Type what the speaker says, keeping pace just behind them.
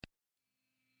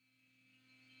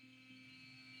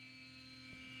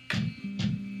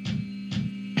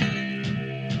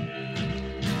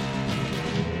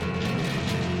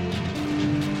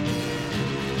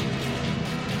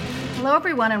Hello,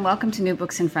 everyone, and welcome to New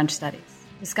Books in French Studies,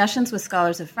 discussions with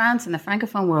scholars of France and the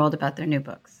Francophone world about their new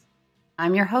books.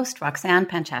 I'm your host, Roxanne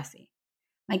Panchasi.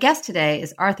 My guest today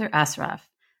is Arthur Asraf,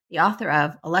 the author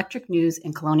of Electric News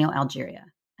in Colonial Algeria,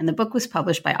 and the book was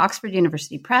published by Oxford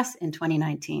University Press in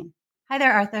 2019. Hi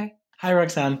there, Arthur. Hi,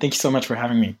 Roxanne. Thank you so much for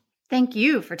having me. Thank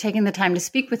you for taking the time to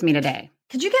speak with me today.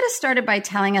 Could you get us started by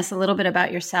telling us a little bit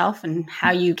about yourself and how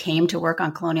you came to work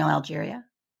on colonial Algeria?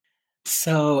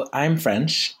 So I'm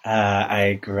French.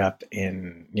 I grew up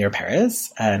near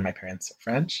Paris, and my parents are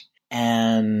French.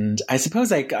 And I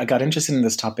suppose I got interested in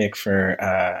this topic for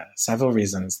several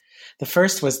reasons. The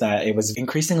first was that it was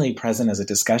increasingly present as a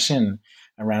discussion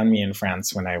around me in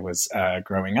France when I was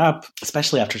growing up,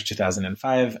 especially after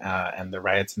 2005 and the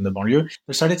riots in the banlieue.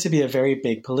 There started to be a very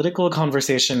big political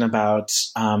conversation about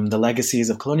the legacies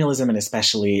of colonialism and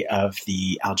especially of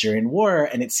the Algerian War.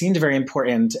 And it seemed very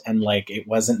important and like it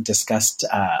wasn't discussed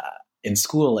in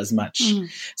school as much.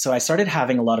 So I started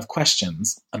having a lot of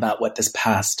questions about what this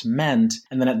past meant.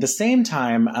 And then at the same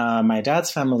time, my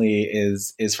dad's family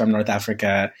is from North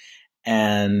Africa.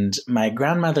 And my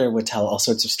grandmother would tell all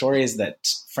sorts of stories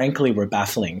that frankly were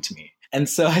baffling to me. And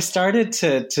so I started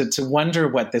to wonder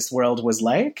what this world was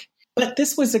like. But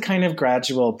this was a kind of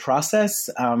gradual process.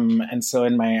 And so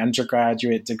in my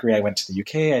undergraduate degree, I went to the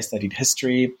UK. I studied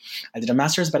history. I did a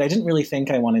master's, but I didn't really think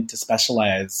I wanted to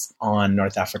specialize on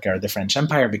North Africa or the French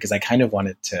Empire because I kind of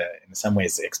wanted to, in some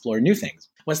ways, explore new things.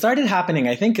 What started happening,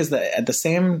 I think, is that at the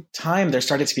same time, there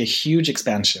started to be a huge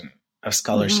expansion of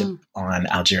scholarship on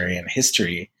Algerian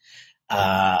history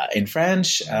in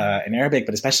French, in Arabic,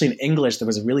 but especially in English. There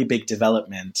was a really big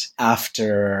development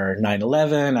after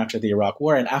 9/11, after the Iraq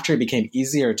War, and after it became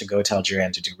easier to go to Algeria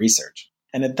and to do research.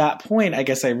 And at that point, I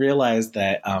guess I realized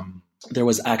that there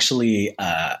was actually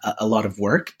a lot of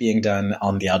work being done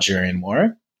on the Algerian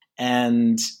War.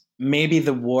 And maybe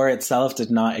the war itself did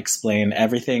not explain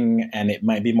everything, and it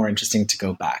might be more interesting to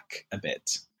go back a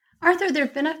bit. Arthur, there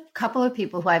have been a couple of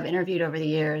people who I've interviewed over the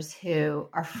years who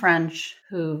are French,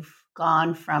 who've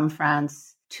gone from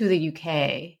France to the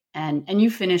UK. And you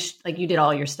finished, like you did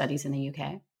all your studies in the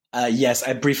UK? Yes,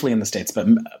 I briefly in the States, but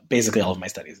basically all of my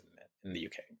studies in the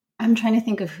UK. I'm trying to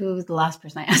think of who the last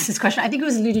person I asked this question. I think it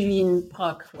was Ludivine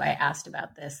Proc who I asked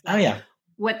about this. Oh, yeah.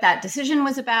 What that decision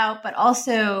was about, but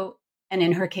also, and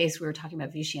in her case, we were talking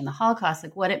about Vichy and the Holocaust,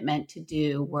 like what it meant to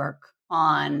do work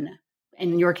on,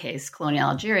 in your case, colonial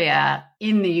Algeria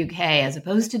in the UK, as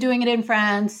opposed to doing it in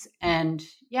France. And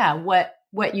yeah, what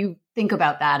you think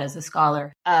about that as a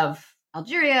scholar of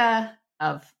Algeria,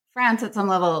 of France at some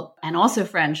level, and also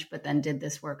French, but then did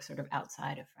this work sort of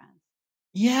outside of France.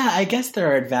 Yeah, I guess there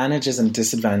are advantages and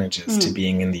disadvantages to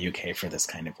being in the UK for this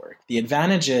kind of work. The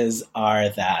advantages are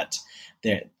that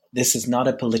this is not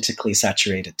a politically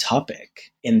saturated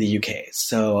topic in the UK,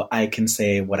 so I can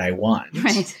say what I want.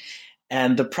 Right.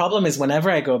 And the problem is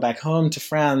whenever I go back home to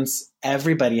France,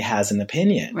 everybody has an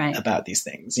opinion about these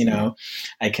things. You know,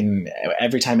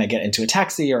 every time I get into a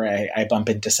taxi or I bump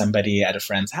into somebody at a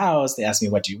friend's house, they ask me,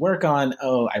 what do you work on?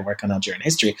 Oh, I work on Algerian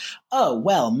history. Oh,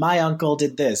 well, my uncle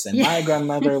did this and my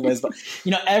grandmother was,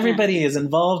 everybody is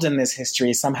involved in this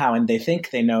history somehow and they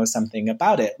think they know something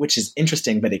about it, which is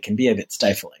interesting, but it can be a bit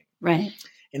stifling. Right.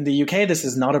 In the UK, this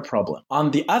is not a problem.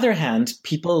 On the other hand,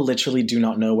 people literally do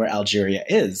not know where Algeria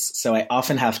is. So I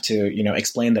often have to,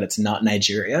 explain that it's not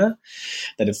Nigeria,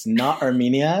 that it's not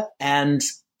Armenia, and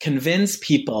convince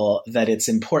people that it's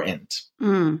important.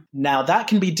 Now, that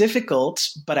can be difficult,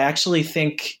 but I actually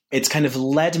think it's kind of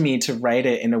led me to write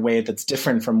it in a way that's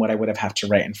different from what I would have had to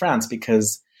write in France,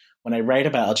 because when I write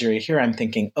about Algeria here, I'm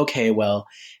thinking, okay, well,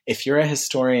 if you're a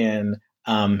historian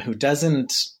who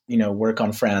doesn't work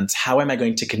on France, how am I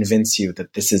going to convince you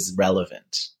that this is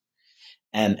relevant?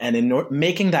 And in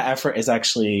making that effort is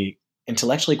actually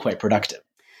intellectually quite productive.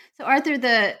 So Arthur,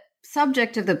 the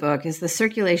subject of the book is the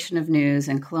circulation of news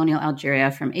in colonial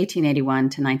Algeria from 1881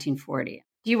 to 1940.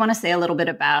 Do you want to say a little bit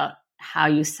about how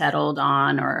you settled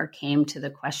on or came to the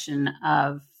question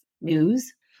of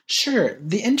news? Sure.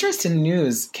 The interest in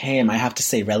news came, I have to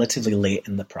say, relatively late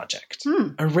in the project.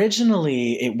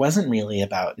 Originally, it wasn't really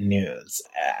about news.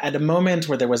 At a moment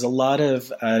where there was a lot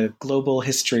of global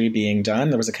history being done,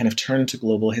 there was a kind of turn to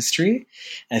global history,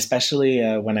 especially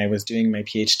when I was doing my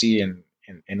PhD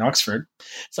in Oxford.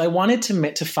 So I wanted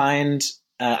to find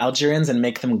Algerians and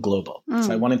make them global.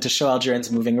 So I wanted to show Algerians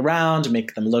moving around,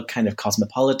 make them look kind of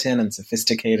cosmopolitan and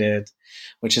sophisticated,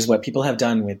 which is what people have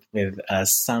done with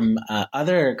some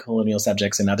other colonial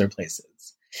subjects in other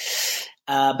places.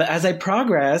 But as I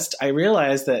progressed, I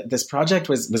realized that this project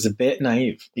was a bit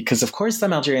naive because, of course,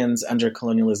 some Algerians under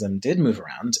colonialism did move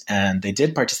around and they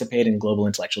did participate in global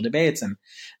intellectual debates and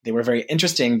they were very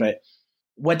interesting. But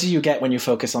what do you get when you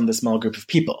focus on the small group of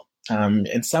people?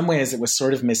 In some ways, it was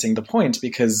sort of missing the point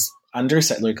because under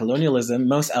settler colonialism,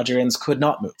 most Algerians could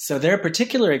not move. So their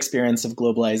particular experience of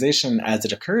globalization as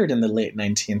it occurred in the late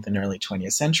 19th and early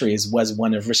 20th centuries was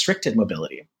one of restricted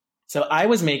mobility. So I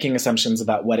was making assumptions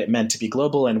about what it meant to be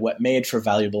global and what made for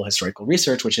valuable historical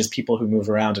research, which is people who move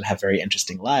around and have very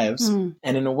interesting lives. And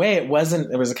in a way,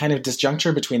 there was a kind of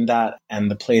disjuncture between that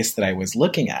and the place that I was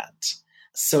looking at.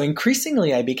 So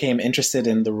increasingly, I became interested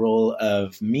in the role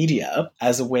of media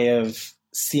as a way of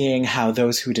seeing how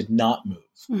those who did not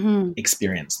move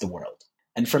experienced the world.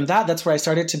 And from that's where I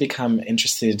started to become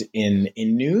interested in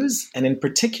news. And in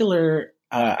particular,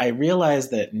 I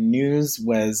realized that news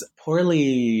was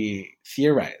poorly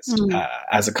theorized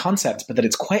as a concept, but that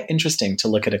it's quite interesting to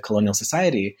look at a colonial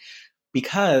society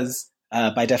because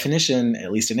by definition,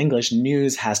 at least in English,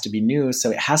 news has to be news.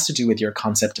 So it has to do with your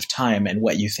concept of time and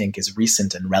what you think is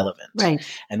recent and relevant. Right.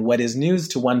 And what is news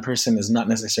to one person is not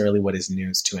necessarily what is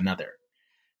news to another.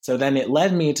 So then it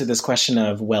led me to this question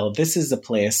of, well, this is a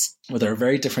place where there are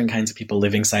very different kinds of people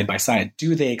living side by side.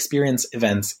 Do they experience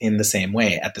events in the same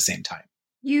way at the same time?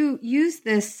 You use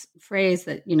this phrase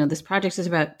that, this project is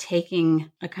about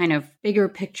taking a kind of bigger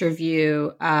picture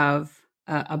view of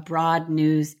a broad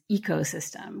news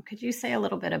ecosystem. Could you say a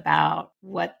little bit about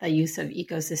what the use of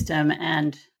ecosystem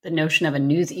and the notion of a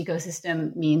news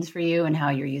ecosystem means for you and how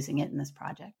you're using it in this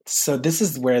project? So this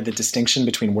is where the distinction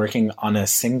between working on a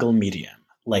single medium,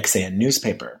 like say a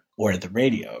newspaper or the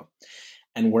radio,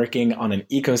 and working on an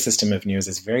ecosystem of news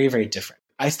is very, very different.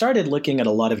 I started looking at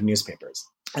a lot of newspapers.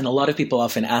 And a lot of people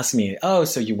often ask me, oh,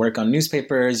 so you work on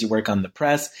newspapers, you work on the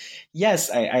press. Yes,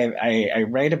 I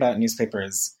write about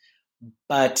newspapers.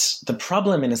 But the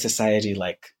problem in a society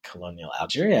like colonial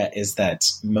Algeria is that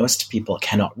most people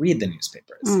cannot read the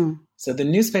newspapers. So the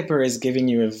newspaper is giving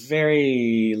you a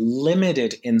very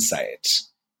limited insight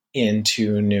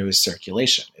into news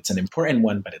circulation. It's an important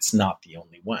one, but it's not the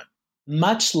only one.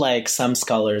 Much like some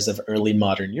scholars of early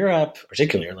modern Europe,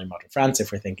 particularly early modern France,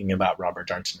 if we're thinking about Robert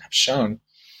Darnton, have shown,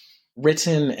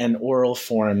 written and oral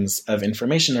forms of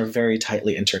information are very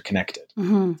tightly interconnected.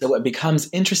 So what becomes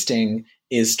interesting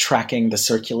is tracking the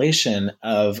circulation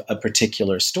of a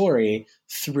particular story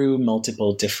through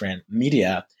multiple different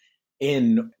media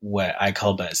in what I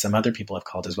call, but some other people have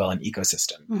called as well, an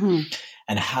ecosystem,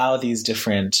 and how these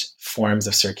different forms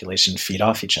of circulation feed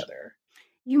off each other.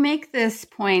 You make this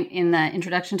point in the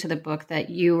introduction to the book that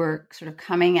you were sort of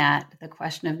coming at the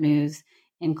question of news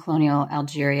in colonial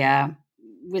Algeria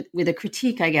with a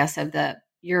critique, I guess, of the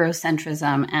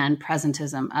Eurocentrism and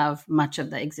presentism of much of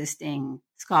the existing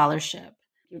scholarship.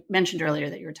 You mentioned earlier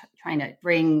that you were trying to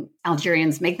bring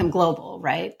Algerians, make them global,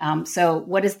 right? So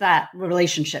what is that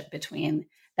relationship between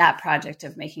that project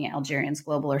of making Algerians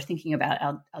global or thinking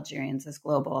about Algerians as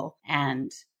global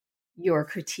and your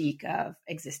critique of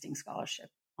existing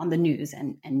scholarship on the news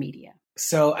and media?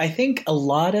 So I think a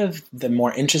lot of the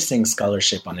more interesting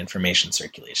scholarship on information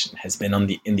circulation has been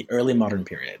in the early modern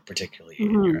period, particularly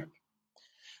in Europe.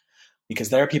 Because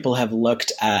there people have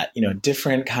looked at,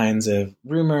 different kinds of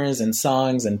rumors and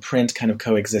songs and print kind of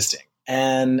coexisting.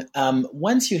 And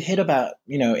once you hit about,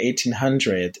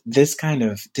 1800, this kind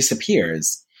of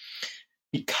disappears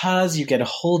because you get a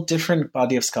whole different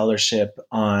body of scholarship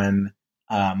on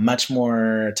much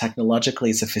more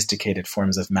technologically sophisticated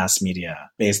forms of mass media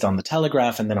based on the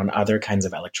telegraph and then on other kinds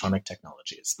of electronic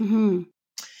technologies. And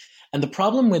the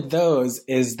problem with those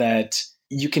is that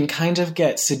you can kind of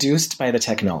get seduced by the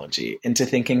technology into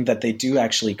thinking that they do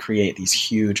actually create these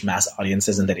huge mass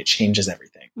audiences and that it changes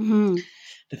everything.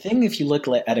 The thing, if you look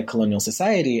at a colonial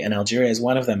society, and Algeria is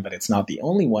one of them, but it's not the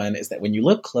only one, is that when you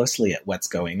look closely at what's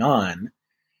going on,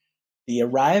 the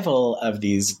arrival of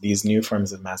these new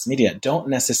forms of mass media don't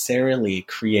necessarily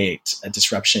create a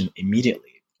disruption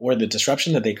immediately, or the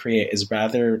disruption that they create is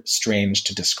rather strange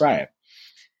to describe.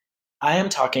 I am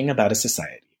talking about a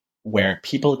society where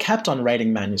people kept on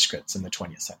writing manuscripts in the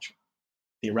 20th century.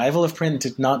 The arrival of print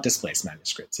did not displace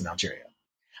manuscripts in Algeria.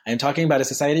 I am talking about a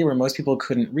society where most people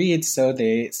couldn't read, so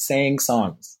they sang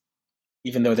songs,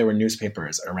 even though there were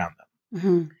newspapers around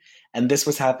them. And this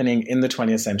was happening in the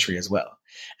 20th century as well.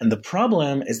 And the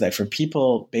problem is that for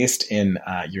people based in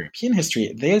European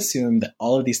history, they assume that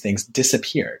all of these things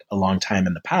disappeared a long time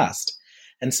in the past.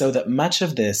 And so that much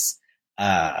of these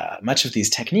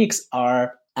techniques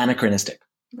are anachronistic.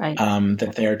 Right.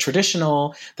 That they're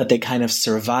traditional, that they kind of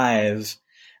survive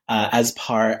as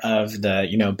part of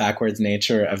the, backwards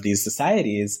nature of these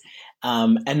societies.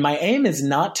 And my aim is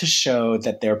not to show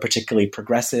that they're particularly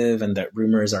progressive and that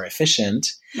rumors are efficient,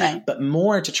 right, but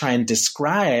more to try and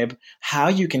describe how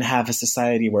you can have a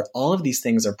society where all of these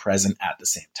things are present at the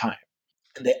same time.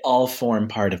 And they all form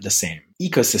part of the same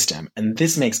ecosystem. And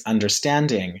this makes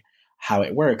understanding how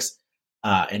it works,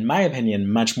 in my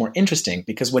opinion, much more interesting,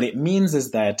 because what it means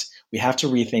is that we have to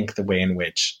rethink the way in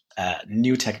which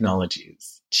new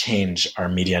technologies change our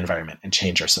media environment and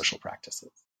change our social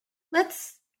practices.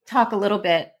 Let's talk a little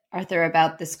bit, Arthur,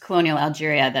 about this colonial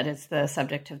Algeria that is the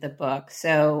subject of the book.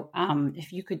 So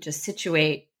if you could just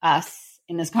situate us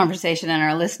in this conversation and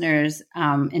our listeners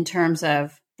in terms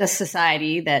of the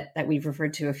society that we've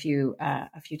referred to a few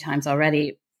times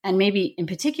already, and maybe in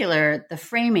particular, the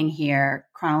framing here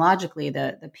chronologically,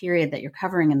 the period that you're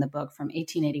covering in the book from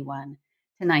 1881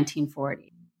 to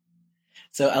 1940.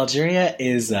 So Algeria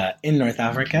is in North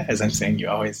Africa, as I'm saying. You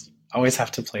always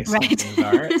have to place where things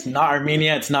are. It's not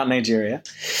Armenia, it's not Nigeria.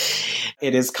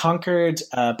 It is conquered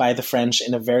by the French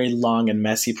in a very long and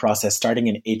messy process starting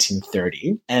in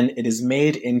 1830, and it is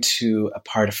made into a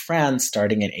part of France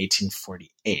starting in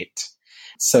 1848.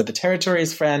 So the territory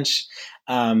is French.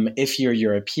 If you're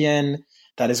European,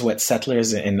 that is what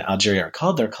settlers in Algeria are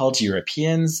called. They're called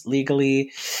Europeans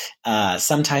legally.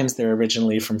 Sometimes they're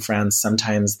originally from France.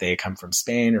 Sometimes they come from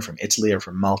Spain or from Italy or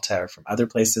from Malta or from other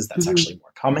places. That's actually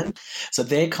more common. So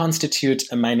they constitute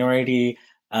a minority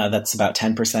that's about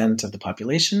 10% of the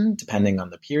population, depending on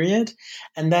the period.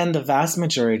 And then the vast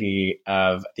majority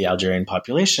of the Algerian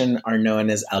population are known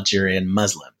as Algerian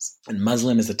Muslims. And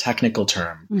Muslim is a technical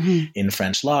term in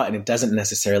French law, and it doesn't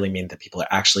necessarily mean that people are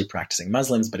actually practicing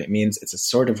Muslims, but it means it's a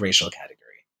sort of racial category.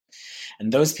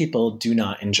 And those people do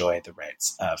not enjoy the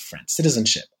rights of French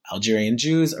citizenship. Algerian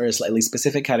Jews are a slightly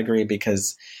specific category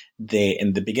because they,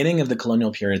 in the beginning of the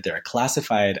colonial period, they are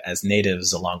classified as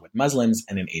natives along with Muslims,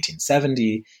 and in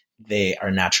 1870, they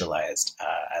are naturalized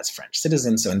as French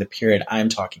citizens. So in the period I'm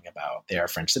talking about, they are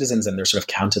French citizens, and they're sort of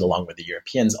counted along with the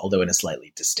Europeans, although in a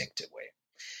slightly distinctive way.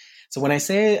 So when I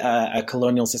say a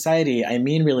colonial society, I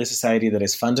mean really a society that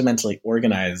is fundamentally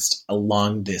organized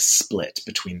along this split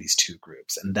between these two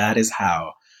groups, and that is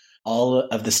how all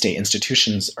of the state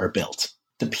institutions are built.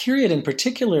 The period in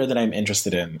particular that I'm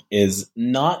interested in is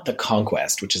not the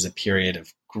conquest, which is a period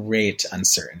of great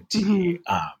uncertainty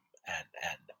and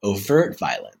overt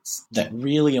violence that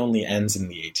really only ends in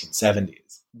the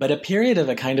 1870s, but a period of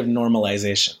a kind of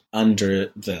normalization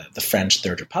under the French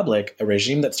Third Republic, a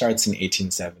regime that starts in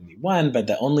 1871, but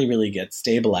that only really gets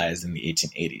stabilized in the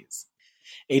 1880s.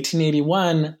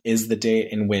 1881 is the day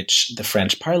in which the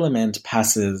French Parliament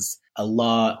passes a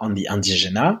law on the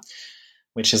indigénat,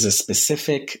 which is a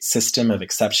specific system of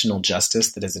exceptional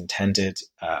justice that is intended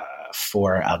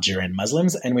for Algerian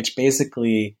Muslims, and which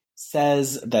basically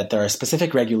says that there are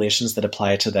specific regulations that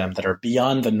apply to them that are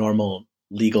beyond the normal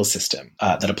legal system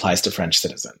that applies to French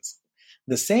citizens.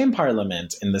 The same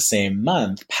parliament in the same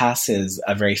month passes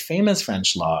a very famous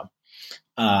French law,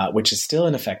 which is still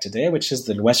in effect today, which is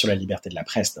the Loi sur la liberté de la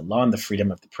presse, the law on the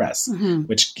freedom of the press,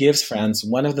 which gives France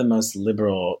one of the most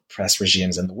liberal press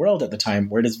regimes in the world at the time,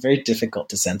 where it is very difficult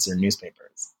to censor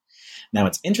newspapers. Now,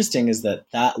 what's interesting is that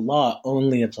that law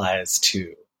only applies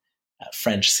to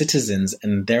French citizens,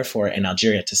 and therefore in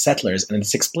Algeria to settlers, and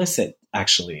it's explicit,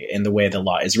 actually, in the way the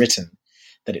law is written,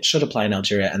 that it should apply in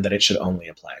Algeria and that it should only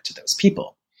apply to those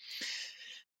people.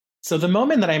 So the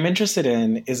moment that I'm interested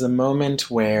in is a moment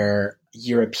where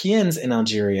Europeans in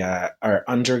Algeria are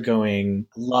undergoing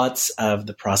lots of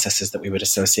the processes that we would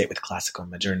associate with classical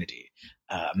modernity.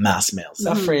 Mass male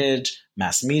suffrage,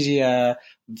 mass media,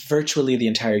 virtually the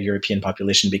entire European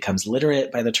population becomes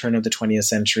literate by the turn of the 20th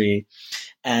century,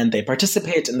 and they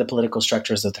participate in the political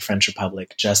structures of the French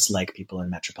Republic just like people in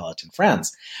metropolitan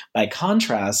France. By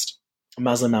contrast,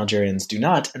 Muslim Algerians do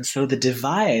not, and so the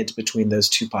divide between those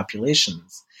two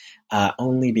populations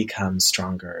only becomes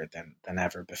stronger than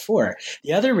ever before.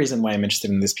 The other reason why I'm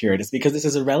interested in this period is because this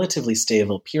is a relatively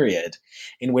stable period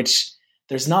in which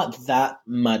there's not that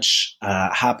much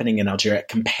happening in Algeria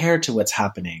compared to what's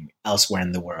happening elsewhere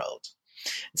in the world.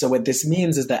 So what this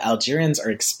means is that Algerians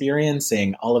are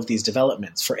experiencing all of these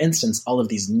developments. For instance, all of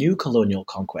these new colonial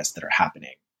conquests that are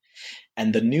happening.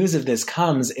 And the news of this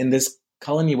comes in this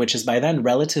colony, which is by then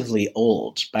relatively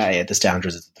old by the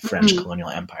standards of the French colonial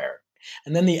empire.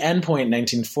 And then the end point,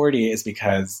 1940, is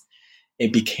because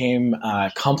it became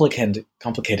complicated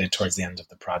towards the end of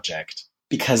the project,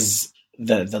 because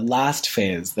the last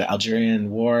phase, the Algerian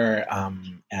War,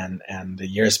 and the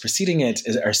years preceding it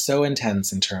are so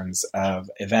intense in terms of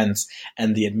events,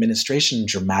 and the administration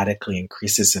dramatically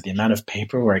increases. So the amount of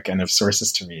paperwork and of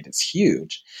sources to read is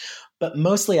huge. But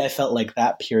mostly I felt like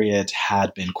that period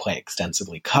had been quite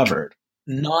extensively covered,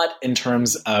 not in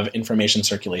terms of information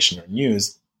circulation or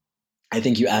news. I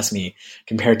think you asked me,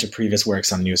 compared to previous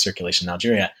works on news circulation in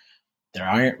Algeria, there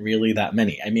aren't really that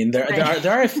many. I mean, there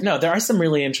are some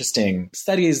really interesting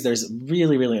studies. There's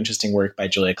really, really interesting work by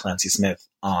Julia Clancy Smith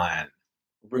on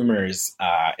rumors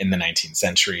in the 19th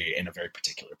century in a very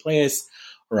particular place,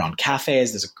 or on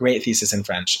cafes. There's a great thesis in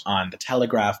French on the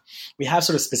Telegraph. We have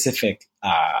sort of specific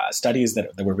studies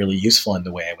that were really useful in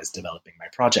the way I was developing my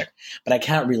project. But I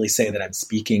can't really say that I'm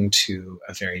speaking to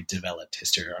a very developed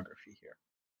historiography here.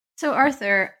 So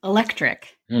Arthur,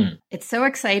 electric. It's so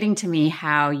exciting to me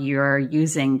how you're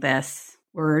using this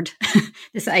word,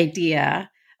 this idea,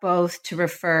 both to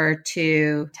refer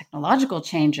to technological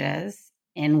changes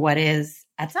in what is,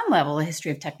 at some level, a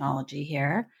history of technology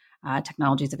here,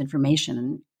 technologies of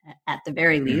information at the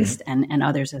very least, and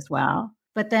others as well.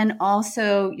 But then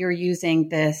also you're using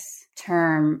this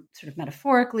term sort of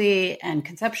metaphorically and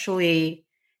conceptually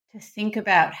to think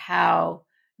about how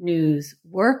news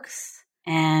works,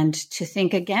 and to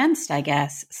think against, I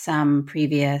guess, some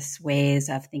previous ways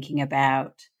of thinking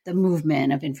about the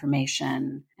movement of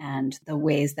information and the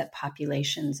ways that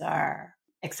populations are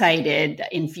excited,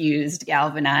 infused,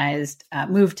 galvanized,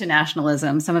 moved to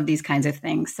nationalism, some of these kinds of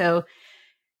things. So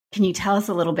can you tell us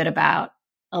a little bit about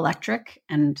electric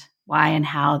and why and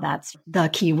how that's the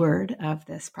key word of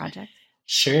this project?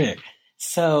 Sure.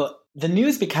 So the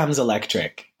news becomes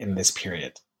electric in this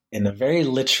period, in a very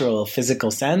literal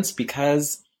physical sense,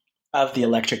 because of the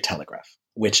electric telegraph,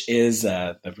 which is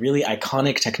the really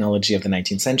iconic technology of the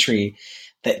 19th century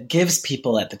that gives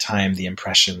people at the time the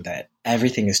impression that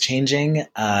everything is changing,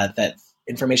 that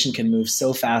information can move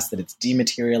so fast that it's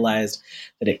dematerialized,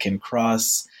 that it can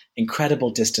cross incredible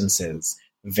distances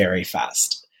very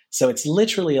fast. So it's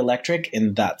literally electric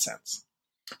in that sense.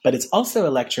 But it's also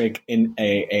electric in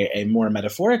a more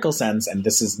metaphorical sense, and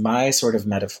this is my sort of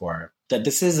metaphor, that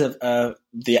this is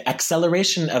the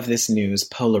acceleration of this news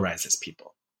polarizes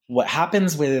people. What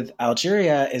happens with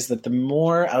Algeria is that the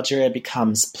more Algeria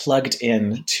becomes plugged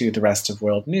in to the rest of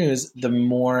world news, the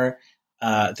more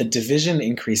the division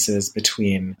increases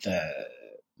between the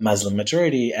Muslim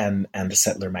majority and the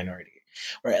settler minority,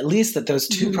 or at least that those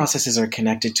two processes are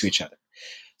connected to each other.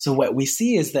 So what we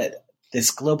see is that this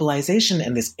globalization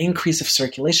and this increase of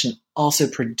circulation also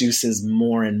produces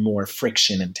more and more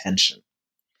friction and tension.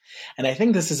 And I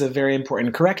think this is a very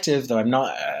important corrective, though I'm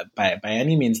not by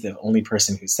any means the only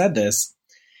person who said this.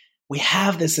 We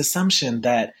have this assumption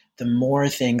that the more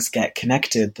things get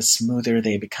connected, the smoother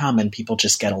they become and people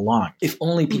just get along. If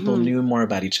only people knew more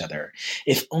about each other.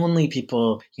 If only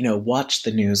people, watched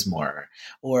the news more.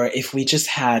 Or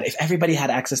if everybody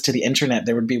had access to the internet,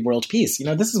 there would be world peace.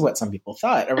 This is what some people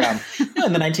thought around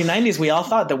in the 1990s. We all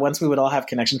thought that once we would all have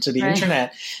connection to the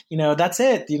internet, that's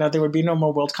it. There would be no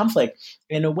more world conflict.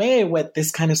 In a way, what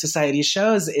this kind of society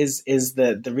shows is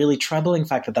the really troubling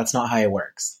fact that that's not how it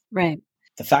works. Right.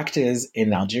 The fact is,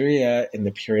 in Algeria, in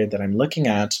the period that I'm looking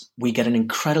at, we get an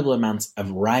incredible amount of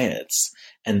riots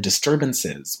and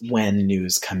disturbances when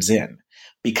news comes in,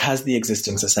 because the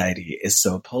existing society is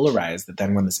so polarized that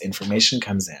then when this information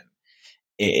comes in,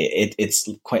 it's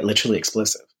quite literally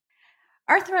explosive.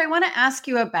 Arthur, I want to ask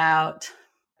you about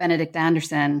Benedict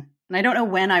Anderson. And I don't know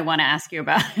when I want to ask you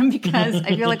about him, because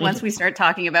I feel like once we start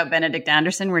talking about Benedict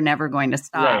Anderson, we're never going to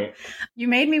stop. Right. You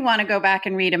made me want to go back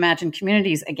and read Imagined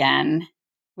Communities again,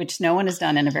 which no one has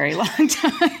done in a very long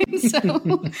time.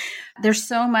 So there's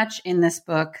so much in this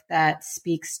book that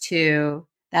speaks to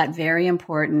that very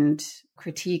important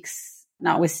critiques,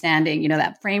 notwithstanding,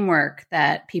 that framework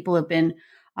that people have been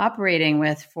operating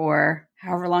with for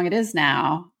however long it is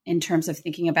now, in terms of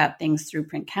thinking about things through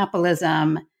print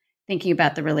capitalism, thinking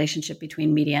about the relationship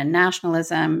between media and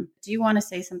nationalism. Do you want to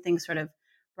say something sort of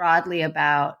broadly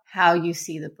about how you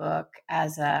see the book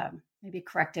as maybe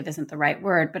corrective isn't the right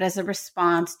word, but as a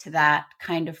response to that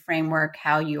kind of framework,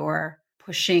 how you're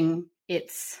pushing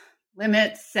its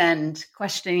limits and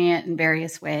questioning it in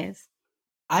various ways?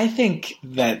 I think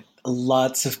that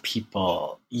lots of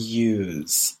people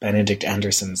use Benedict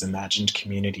Anderson's Imagined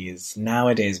Communities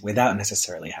nowadays without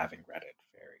necessarily having read it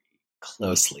very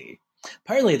closely.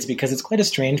 Partly it's because it's quite a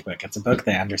strange book. It's a book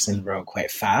that Anderson wrote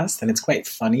quite fast, and it's quite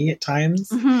funny at times.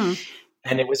 Mm-hmm.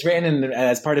 And it was written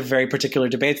as part of very particular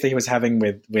debates that he was having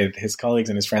with his colleagues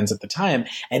and his friends at the time.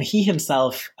 And he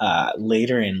himself,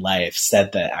 later in life,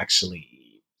 said that actually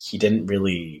he didn't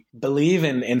really believe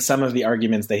in some of the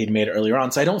arguments that he'd made earlier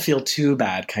on. So I don't feel too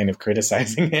bad kind of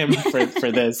criticizing him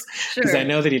for this, because I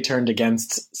know that he turned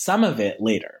against some of it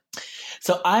later.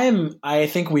 So I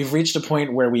think we've reached a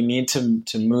point where we need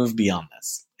to move beyond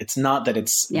this. It's not that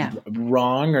it's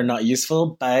wrong or not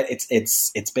useful, but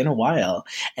it's been a while,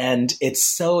 and it's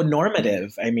so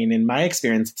normative. I mean, in my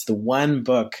experience, it's the one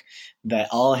book that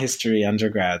all history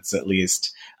undergrads, at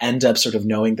least, end up sort of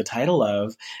knowing the title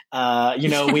of.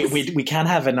 We can't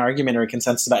have an argument or a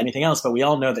consensus about anything else, but we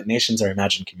all know that nations are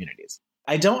imagined communities.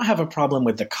 I don't have a problem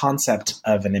with the concept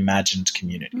of an imagined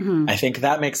community. Mm-hmm. I think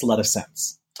that makes a lot of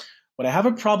sense. What I have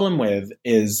a problem with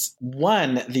is,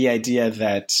 one, the idea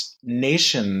that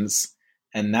nations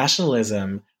and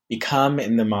nationalism become,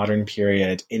 in the modern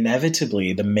period,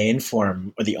 inevitably the main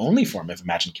form or the only form of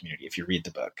imagined community, if you read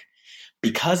the book,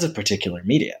 because of particular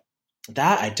media.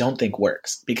 That I don't think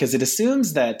works, because it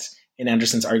assumes that, in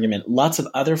Anderson's argument, lots of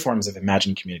other forms of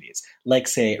imagined communities, like,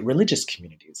 say, religious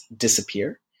communities,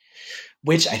 disappear,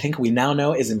 which I think we now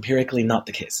know is empirically not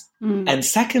the case. Mm. And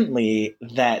secondly,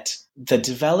 that the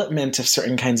development of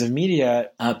certain kinds of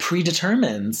media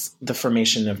predetermines the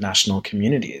formation of national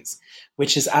communities,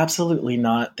 which is absolutely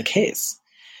not the case.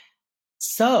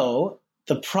 So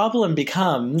the problem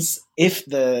becomes, if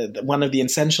the one of the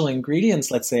essential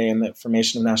ingredients, let's say, in the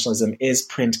formation of nationalism is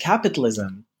print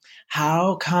capitalism,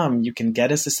 how come you can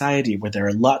get a society where there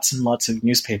are lots and lots of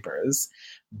newspapers,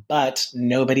 but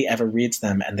nobody ever reads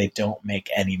them and they don't make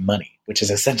any money, which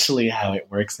is essentially how it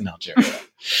works in Algeria?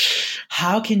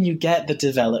 How can you get the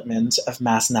development of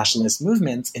mass nationalist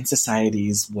movements in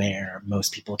societies where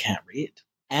most people can't read?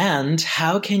 And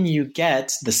how can you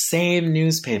get the same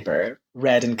newspaper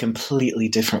read in completely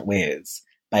different ways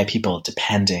by people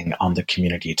depending on the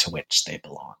community to which they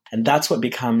belong? And that's what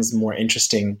becomes more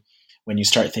interesting when you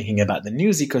start thinking about the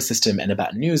news ecosystem and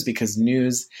about news, because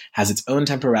news has its own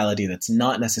temporality that's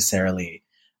not necessarily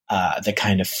the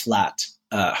kind of flat,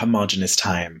 homogeneous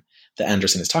time that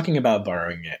Anderson is talking about,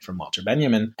 borrowing it from Walter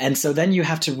Benjamin. And so then you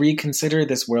have to reconsider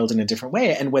this world in a different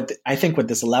way. And I think what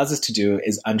this allows us to do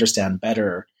is understand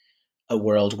better a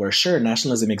world where, sure,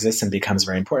 nationalism exists and becomes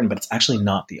very important, but it's actually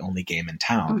not the only game in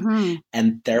town. Mm-hmm.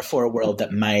 And therefore a world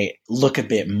that might look a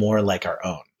bit more like our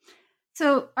own.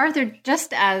 So, Arthur,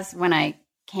 just as when I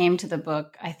came to the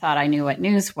book, I thought I knew what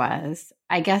news was,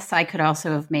 I guess I could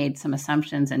also have made some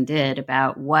assumptions, and did,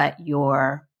 about what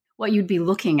you'd be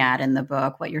looking at in the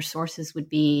book, what your sources would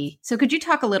be. So could you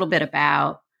talk a little bit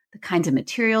about the kinds of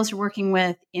materials you're working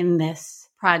with in this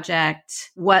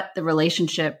project, what the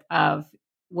relationship of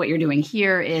what you're doing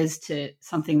here is to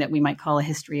something that we might call a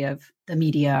history of the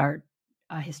media, or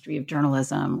a history of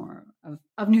journalism, or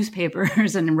of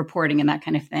newspapers and reporting and that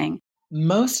kind of thing?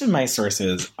 Most of my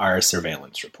sources are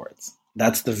surveillance reports.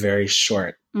 That's the very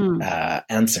short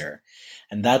answer.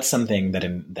 And that's something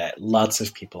that lots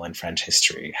of people in French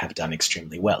history have done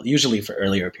extremely well, usually for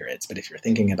earlier periods. But if you're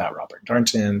thinking about Robert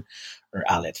Darnton or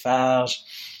Alette Farge,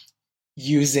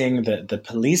 using the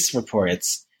police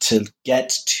reports to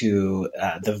get to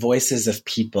the voices of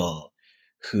people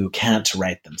who can't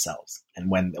write themselves. And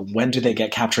when do they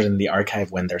get captured in the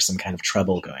archive? When there's some kind of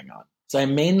trouble going on. So I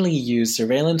mainly use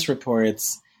surveillance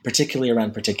reports, particularly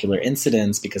around particular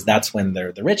incidents, because that's when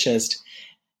they're the richest.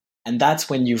 And that's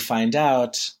when you find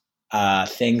out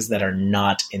things that are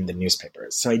not in the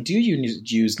newspapers. So I do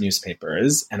use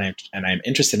newspapers, and I'm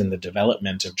interested in the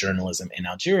development of journalism in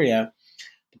Algeria.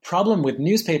 The problem with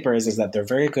newspapers is that they're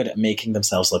very good at making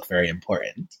themselves look very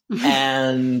important.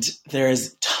 And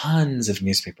there's tons of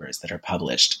newspapers that are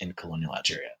published in colonial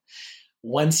Algeria.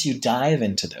 Once you dive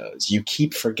into those, you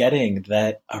keep forgetting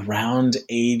that around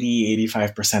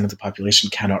 85% of the population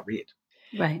cannot read.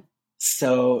 Right.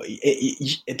 So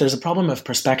there's a problem of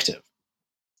perspective.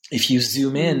 If you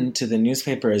zoom in to the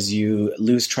newspapers, you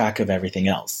lose track of everything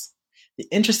else. The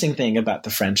interesting thing about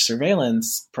the French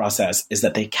surveillance process is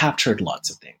that they captured lots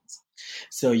of things.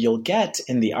 So you'll get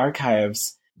in the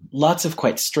archives lots of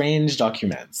quite strange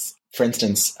documents. For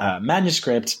instance,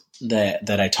 manuscript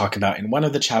that I talk about in one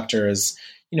of the chapters,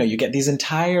 you get these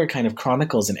entire kind of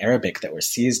chronicles in Arabic that were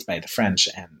seized by the French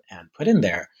and put in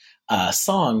there,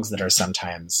 songs that are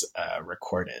sometimes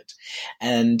recorded.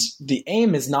 And the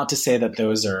aim is not to say that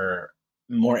those are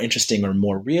more interesting or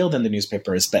more real than the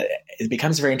newspapers, but it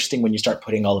becomes very interesting when you start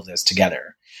putting all of those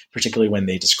together, particularly when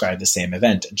they describe the same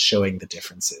event and showing the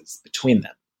differences between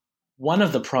them. One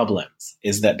of the problems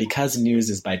is that because news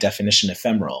is by definition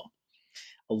ephemeral,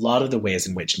 a lot of the ways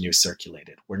in which news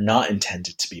circulated were not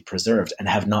intended to be preserved and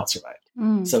have not survived.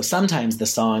 So sometimes the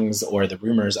songs or the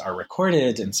rumors are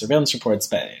recorded in surveillance reports,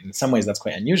 but in some ways that's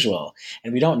quite unusual.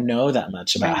 And we don't know that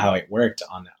much about how it worked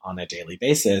on a daily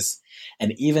basis.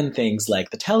 And even things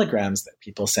like the telegrams that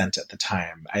people sent at the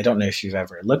time. I don't know if you've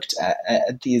ever looked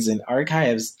at these in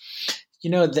archives. You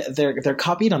know, they're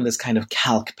copied on this kind of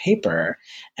calc paper,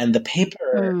 and the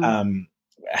paper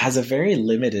has a very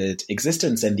limited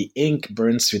existence, and the ink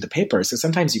burns through the paper. So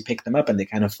sometimes you pick them up and they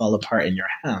kind of fall apart in your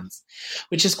hands,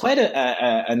 which is quite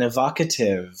an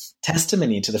evocative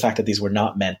testimony to the fact that these were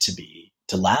not meant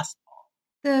to last.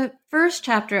 The first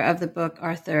chapter of the book,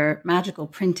 Arthur, Magical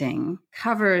Printing,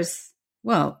 covers,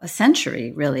 well, a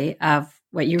century really of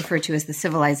what you refer to as the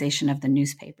civilization of the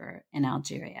newspaper in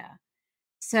Algeria.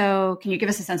 So can you give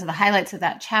us a sense of the highlights of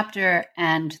that chapter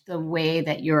and the way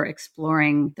that you're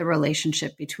exploring the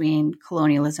relationship between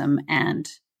colonialism and,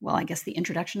 well, I guess the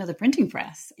introduction of the printing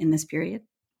press in this period?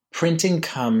 Printing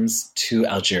comes to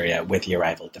Algeria with the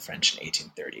arrival of the French in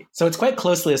 1830. So it's quite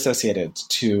closely associated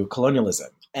to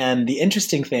colonialism. And the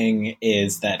interesting thing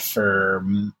is that for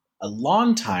a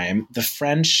long time, the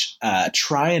French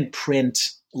try and print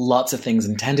lots of things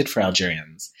intended for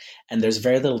Algerians, and there's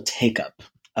very little take-up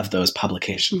of those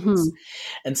publications.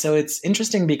 And so it's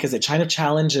interesting because it kind of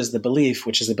challenges the belief,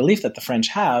 which is a belief that the French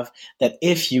have, that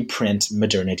if you print,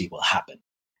 modernity will happen.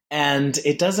 And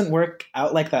it doesn't work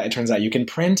out like that, it turns out. You can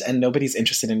print and nobody's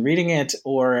interested in reading it,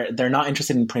 or they're not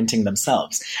interested in printing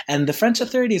themselves. And the French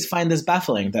authorities find this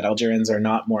baffling, that Algerians are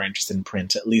not more interested in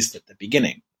print, at least at the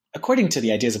beginning. According to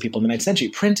the ideas of people in the 19th century,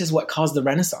 print is what caused the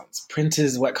Renaissance. Print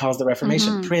is what caused the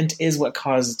Reformation. Print is what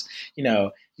caused,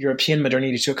 European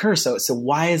modernity to occur. So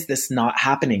why is this not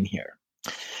happening here?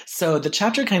 So the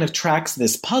chapter kind of tracks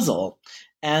this puzzle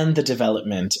and the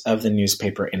development of the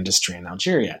newspaper industry in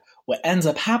Algeria. What ends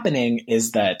up happening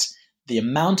is that the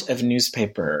amount of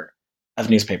newspapers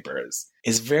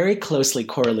is very closely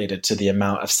correlated to the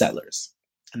amount of settlers.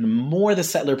 And the more the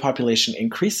settler population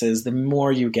increases, the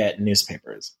more you get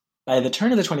newspapers. By the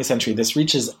turn of the 20th century, this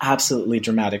reaches absolutely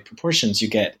dramatic proportions. You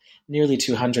get nearly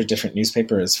 200 different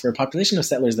newspapers. For a population of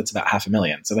settlers, that's about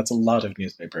 500,000. So that's a lot of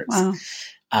newspapers.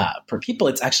 Wow. Per people,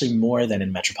 it's actually more than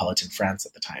in metropolitan France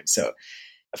at the time. So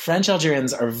French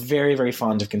Algerians are very, very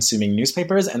fond of consuming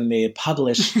newspapers, and they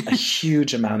publish a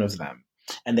huge amount of them.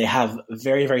 And they have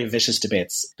very, very vicious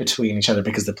debates between each other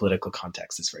because the political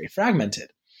context is very fragmented.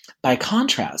 By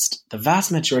contrast, the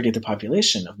vast majority of the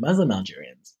population of Muslim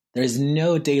Algerians, there is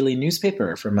no daily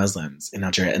newspaper for Muslims in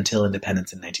Algeria until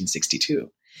independence in 1962.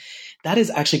 That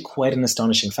is actually quite an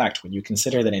astonishing fact when you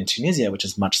consider that in Tunisia, which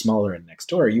is much smaller and next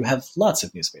door, you have lots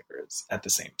of newspapers at the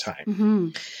same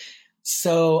time.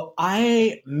 So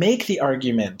I make the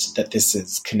argument that this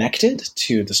is connected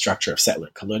to the structure of settler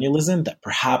colonialism, that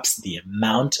perhaps the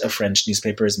amount of French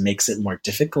newspapers makes it more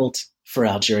difficult for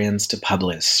Algerians to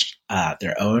publish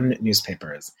their own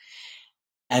newspapers.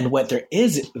 And what there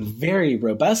is very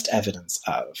robust evidence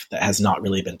of that has not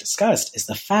really been discussed is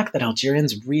the fact that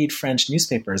Algerians read French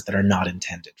newspapers that are not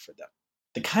intended for them.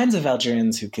 The kinds of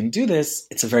Algerians who can do this,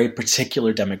 it's a very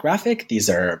particular demographic. These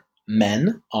are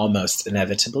men, almost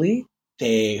inevitably,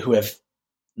 who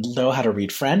know how to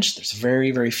read French. There's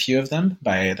very, very few of them.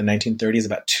 By the 1930s,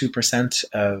 about 2%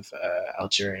 of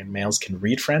Algerian males can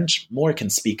read French. More can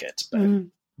speak it.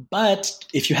 But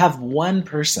if you have one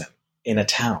person in a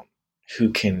town who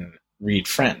can read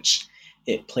French,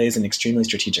 it plays an extremely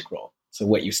strategic role. So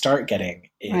what you start getting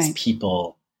is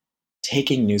people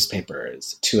taking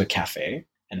newspapers to a cafe,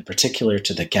 in particular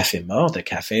to the café mort, the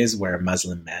cafes where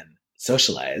Muslim men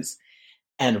socialize,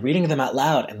 and reading them out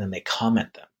loud, and then they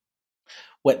comment them.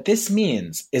 What this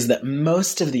means is that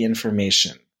most of the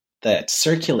information that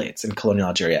circulates in colonial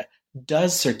Algeria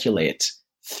does circulate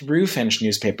through French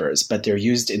newspapers, but they're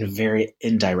used in very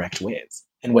indirect ways.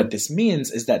 And what this means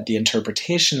is that the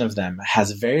interpretation of them has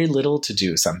very little to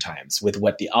do sometimes with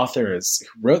what the authors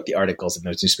who wrote the articles in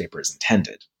those newspapers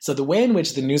intended. So the way in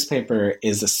which the newspaper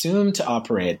is assumed to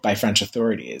operate by French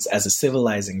authorities as a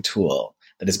civilizing tool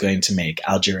that is going to make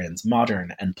Algerians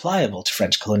modern and pliable to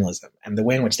French colonialism, and the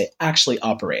way in which they actually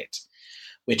operate,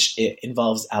 which it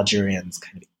involves Algerians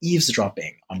kind of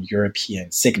eavesdropping on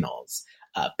European signals,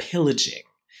 pillaging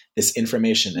this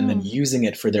information and then using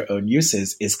it for their own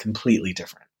uses, is completely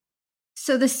different.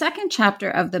 So the second chapter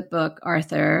of the book,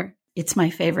 Arthur, it's my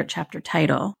favorite chapter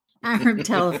title, Arab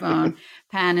Telephone,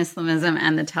 Pan-Islamism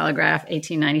and the Telegraph,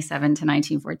 1897 to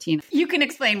 1914. You can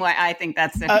explain why I think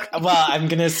that's it. Well, I'm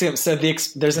going to assume, so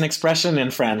there's an expression in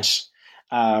French,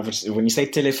 which when you say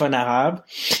téléphone arabe,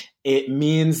 it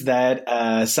means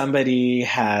that somebody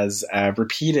has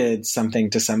repeated something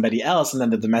to somebody else and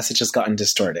then that the message has gotten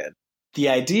distorted. The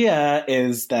idea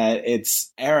is that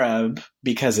it's Arab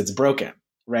because it's broken,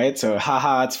 right? So,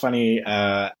 haha, it's funny.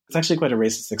 It's actually quite a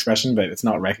racist expression, but it's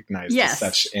not recognized as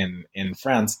such in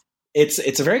France.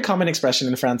 It's a very common expression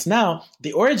in France now.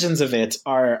 The origins of it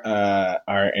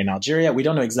are in Algeria. We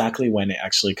don't know exactly when it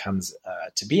actually comes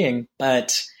to being,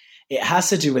 but it has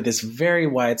to do with this very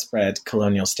widespread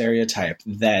colonial stereotype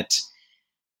that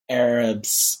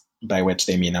Arabs, by which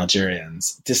they mean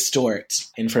Algerians, distort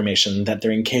information, that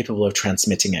they're incapable of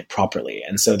transmitting it properly.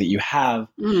 And so that you have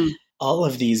all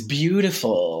of these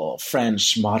beautiful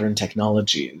French modern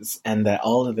technologies, and that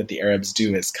all that the Arabs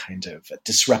do is kind of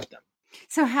disrupt them.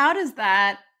 So how does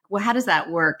that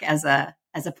work as a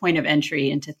point of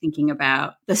entry into thinking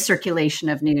about the circulation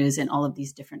of news in all of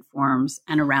these different forms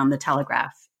and around the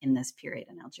telegraph in this period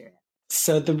in Algeria?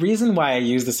 So the reason why I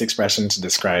use this expression to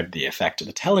describe the effect of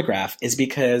the telegraph is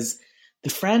because the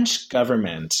French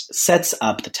government sets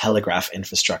up the telegraph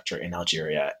infrastructure in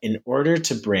Algeria in order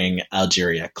to bring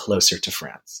Algeria closer to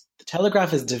France. The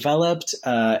telegraph is developed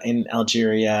in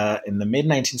Algeria in the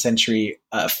mid-19th century,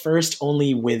 first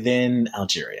only within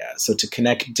Algeria, so to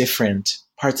connect different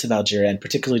parts of Algeria and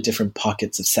particularly different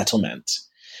pockets of settlement,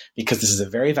 because this is a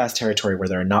very vast territory where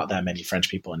there are not that many French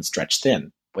people and stretched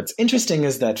thin. What's interesting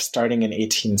is that starting in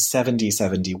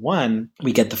 1870-71,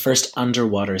 we get the first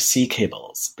underwater sea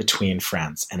cables between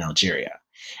France and Algeria.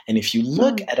 And if you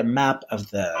look at a map of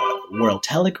the World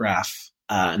Telegraph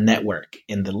network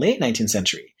in the late 19th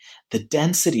century, the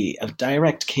density of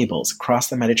direct cables across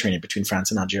the Mediterranean between France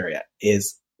and Algeria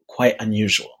is quite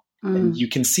unusual. And you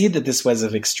can see that this was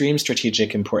of extreme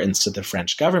strategic importance to the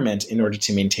French government in order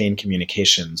to maintain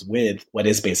communications with what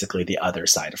is basically the other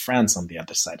side of France on the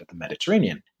other side of the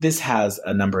Mediterranean. This has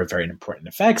a number of very important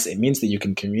effects. It means that you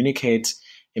can communicate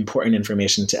important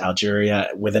information to Algeria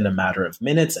within a matter of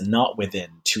minutes and not within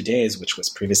 2 days, which was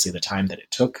previously the time that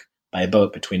it took by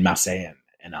boat between Marseille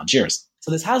and Algiers. So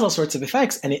this has all sorts of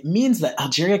effects, and it means that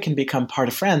Algeria can become part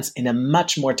of France in a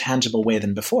much more tangible way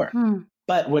than before.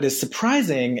 But what is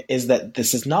surprising is that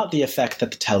this is not the effect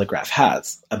that the telegraph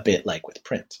has, a bit like with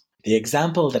print. The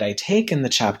example that I take in the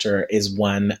chapter is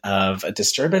one of a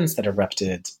disturbance that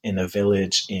erupted in a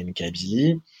village in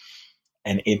Kabylie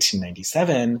in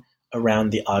 1897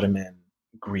 around the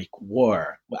Ottoman-Greek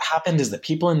War. What happened is that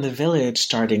people in the village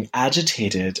started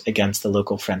agitated against the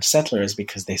local French settlers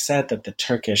because they said that the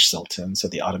Turkish Sultan, so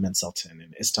the Ottoman Sultan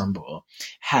in Istanbul,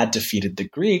 had defeated the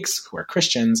Greeks, who are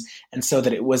Christians, and so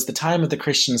that it was the time of the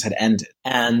Christians had ended,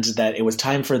 and that it was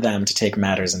time for them to take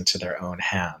matters into their own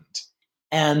hand.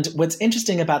 And what's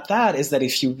interesting about that is that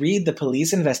if you read the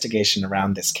police investigation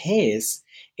around this case,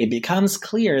 it becomes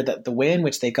clear that the way in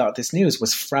which they got this news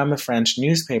was from a French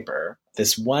newspaper.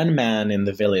 This one man in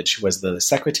the village who was the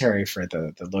secretary for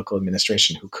the local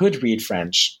administration, who could read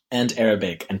French and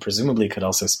Arabic and presumably could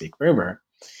also speak Berber,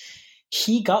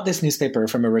 he got this newspaper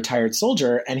from a retired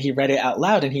soldier and he read it out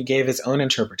loud and he gave his own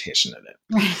interpretation of it.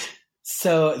 Right.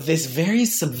 So this very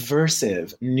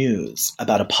subversive news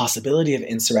about a possibility of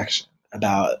insurrection,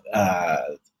 about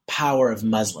power of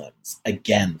Muslims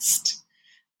against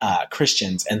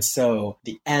Christians, and so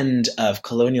the end of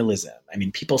colonialism. I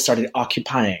mean, people started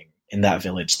occupying in that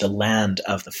village the land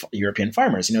of the European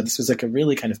farmers. You know, this was like a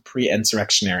really kind of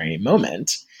pre-insurrectionary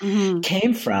moment.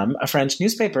 Came from a French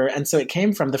newspaper, and so it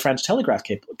came from the French telegraph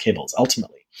cables,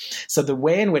 ultimately. So the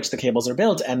way in which the cables are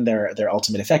built and their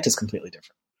ultimate effect is completely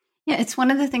different. Yeah, it's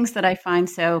one of the things that I find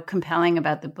so compelling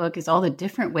about the book is all the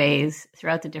different ways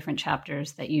throughout the different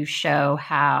chapters that you show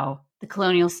how the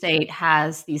colonial state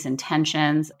has these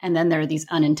intentions, and then there are these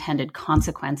unintended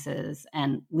consequences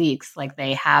and leaks. Like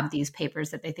they have these papers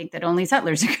that they think that only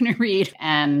settlers are going to read,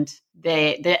 and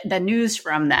the news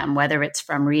from them, whether it's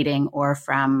from reading or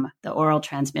from the oral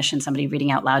transmission, somebody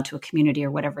reading out loud to a community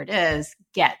or whatever it is,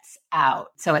 gets out.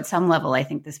 So at some level, I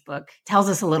think this book tells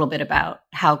us a little bit about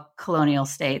how colonial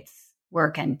states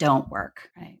work and don't work,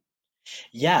 right?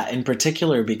 Yeah, in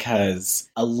particular because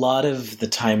a lot of the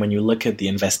time when you look at the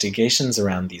investigations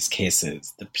around these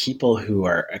cases, the people who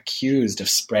are accused of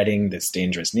spreading this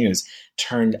dangerous news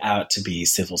turned out to be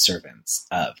civil servants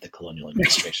of the colonial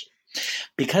administration.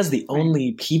 Because the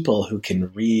only people who can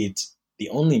read, the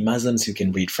only Muslims who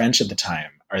can read French at the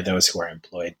time are those who are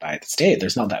employed by the state.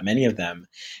 There's not that many of them.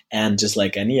 And just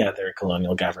like any other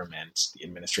colonial government, the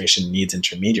administration needs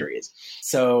intermediaries.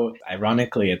 So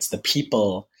ironically, it's the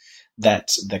people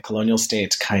that the colonial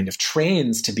state kind of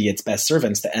trains to be its best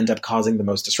servants that end up causing the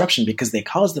most disruption because they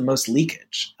cause the most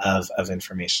leakage of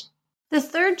information. The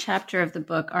third chapter of the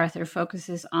book, Arthur,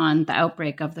 focuses on the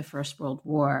outbreak of the First World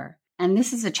War. And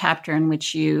this is a chapter in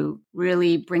which you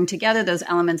really bring together those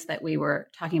elements that we were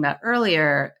talking about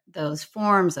earlier, those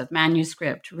forms of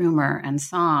manuscript, rumor, and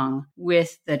song,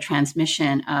 with the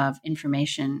transmission of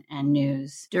information and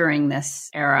news during this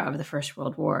era of the First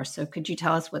World War. So could you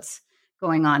tell us what's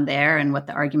going on there and what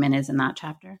the argument is in that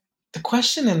chapter? The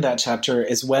question in that chapter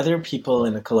is whether people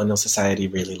in a colonial society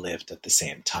really lived at the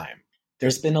same time.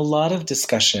 There's been a lot of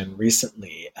discussion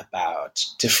recently about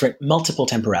multiple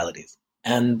temporalities,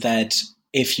 and that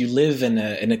if you live in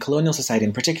a colonial society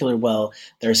in particular, well,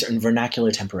 there are certain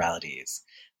vernacular temporalities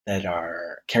that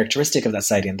are characteristic of that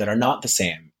society and that are not the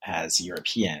same as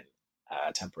European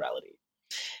temporality.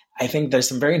 I think there's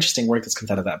some very interesting work that's comes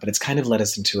out of that, but it's kind of led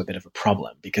us into a bit of a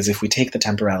problem, because if we take the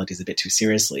temporalities a bit too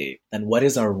seriously, then what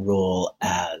is our role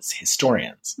as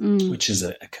historians, which is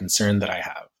a concern that I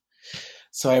have.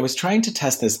 So I was trying to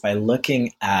test this by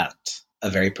looking at a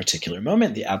very particular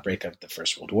moment, the outbreak of the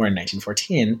First World War in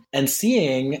 1914, and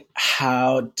seeing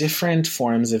how different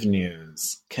forms of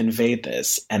news conveyed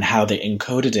this and how they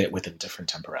encoded it within different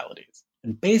temporalities.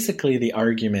 And basically, the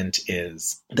argument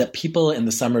is that people in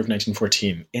the summer of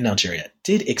 1914 in Algeria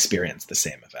did experience the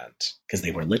same event, because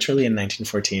they were literally in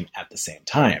 1914 at the same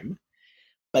time,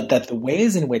 but that the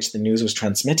ways in which the news was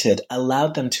transmitted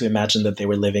allowed them to imagine that they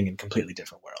were living in completely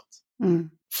different worlds.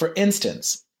 For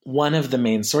instance, one of the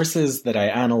main sources that I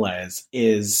analyze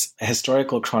is a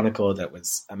historical chronicle that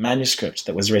was a manuscript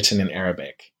that was written in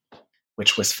Arabic,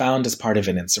 which was found as part of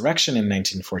an insurrection in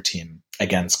 1914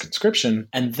 against conscription.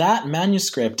 And that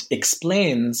manuscript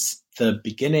explains the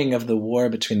beginning of the war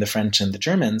between the French and the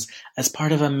Germans as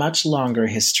part of a much longer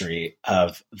history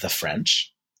of the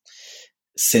French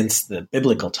since the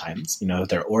biblical times,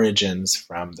 their origins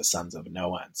from the sons of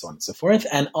Noah and so on and so forth,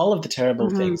 and all of the terrible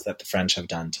things that the French have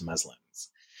done to Muslims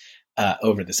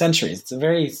over the centuries. It's a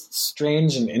very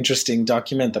strange and interesting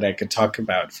document that I could talk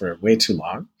about for way too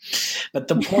long. But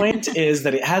the point is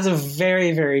that it has a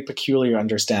very, very peculiar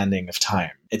understanding of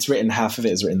time. It's written, half of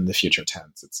it is written in the future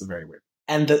tense. It's a very weird.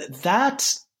 And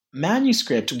that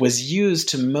manuscript was used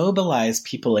to mobilize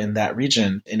people in that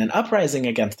region in an uprising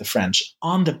against the French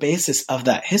on the basis of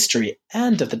that history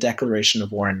and of the declaration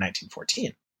of war in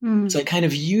 1914. So it kind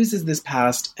of uses this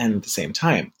past and at the same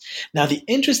time. Now, the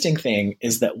interesting thing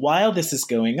is that while this is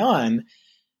going on,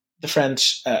 the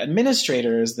French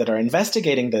administrators that are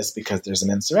investigating this because there's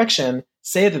an insurrection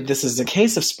say that this is a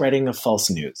case of spreading of false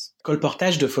news.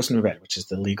 Colportage de fausses nouvelles, which is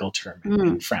the legal term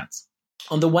in France.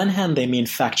 On the one hand, they mean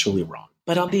factually wrong.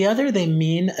 But on the other, they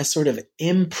mean a sort of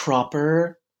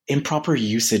improper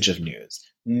usage of news.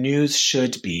 News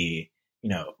should be,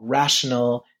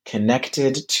 rational,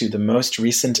 connected to the most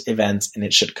recent events, and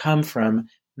it should come from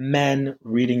men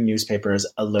reading newspapers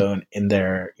alone in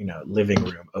their, living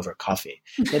room over coffee.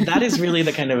 But that is really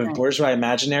the kind of bourgeois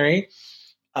imaginary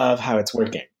of how it's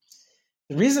working.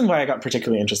 The reason why I got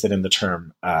particularly interested in the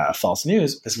term false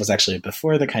news, this was actually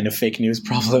before the kind of fake news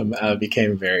problem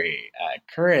became very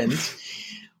current,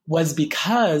 was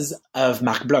because of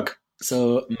Marc Bloch.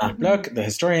 So Marc Bloch, the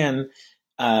historian,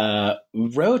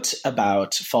 wrote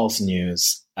about false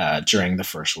news during the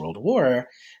First World War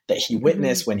that he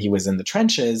witnessed when he was in the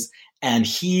trenches. And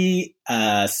he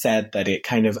said that it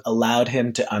kind of allowed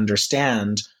him to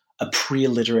understand a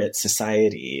pre-literate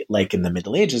society, like in the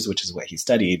Middle Ages, which is what he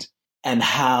studied, and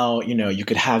how, you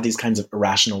could have these kinds of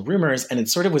irrational rumors. And it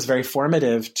sort of was very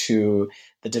formative to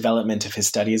the development of his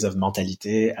studies of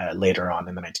mentalité later on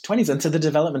in the 1920s, and to the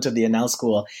development of the Annales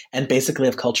School and basically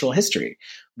of cultural history,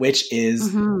 which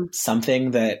is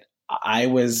something that I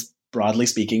was, broadly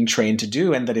speaking, trained to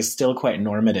do, and that is still quite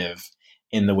normative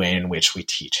in the way in which we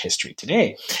teach history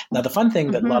today. Now, the fun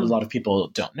thing that a lot of people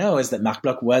don't know is that Marc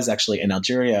Bloch was actually in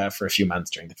Algeria for a few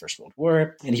months during the First World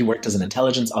War, and he worked as an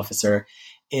intelligence officer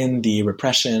in the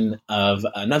repression of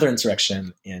another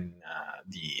insurrection in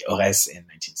the Aurès in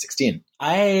 1916.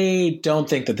 I don't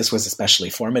think that this was especially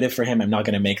formative for him. I'm not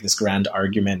going to make this grand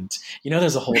argument.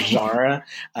 There's a whole genre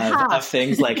of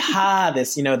things like,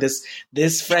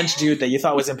 this French dude that you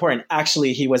thought was important,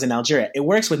 actually he was in Algeria. It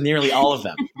works with nearly all of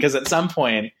them, because at some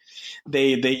point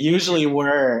they usually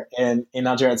were in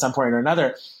Algeria at some point or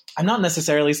another. I'm not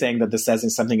necessarily saying that this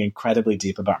says something incredibly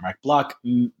deep about Marc Bloch.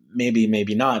 Maybe,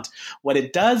 maybe not. What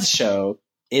it does show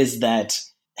is that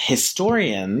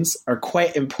historians are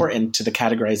quite important to the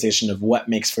categorization of what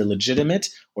makes for legitimate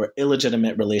or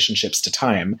illegitimate relationships to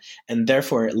time, and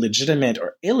therefore legitimate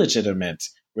or illegitimate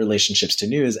relationships to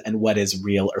news, and what is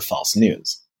real or false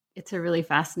news. It's a really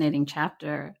fascinating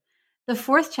chapter. The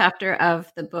fourth chapter of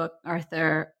the book,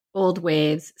 Arthur, old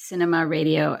waves, cinema,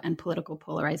 radio, and political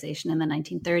polarization in the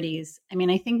 1930s. I mean,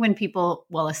 I think when people,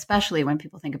 well, especially when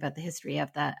people think about the history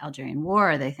of the Algerian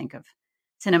War, they think of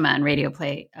cinema and radio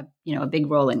play a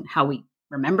big role in how we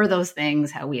remember those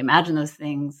things, how we imagine those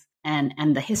things,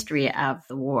 and the history of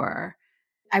the war.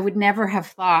 I would never have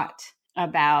thought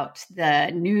about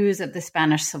the news of the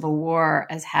Spanish Civil War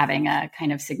as having a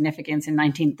kind of significance in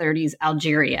 1930s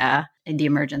Algeria and the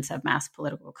emergence of mass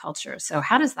political culture. So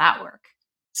how does that work?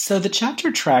 So the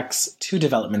chapter tracks two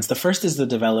developments. The first is the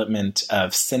development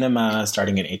of cinema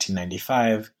starting in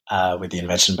 1895 with the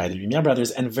invention by the Lumiere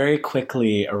brothers, and very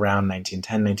quickly around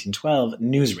 1910, 1912,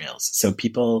 newsreels. So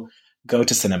people go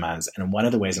to cinemas, and one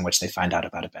of the ways in which they find out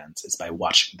about events is by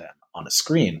watching them on a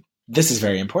screen. This is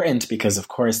very important because, of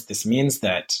course, this means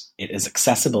that it is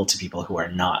accessible to people who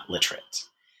are not literate.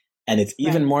 And it's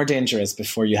even more dangerous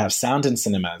before you have sound in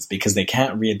cinemas because they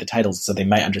can't read the titles, so they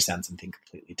might understand something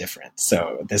completely different.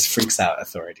 So this freaks out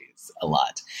authorities a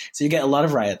lot. So you get a lot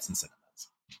of riots in cinemas.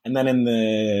 And then in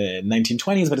the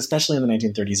 1920s, but especially in the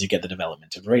 1930s, you get the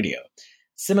development of radio.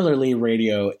 Similarly,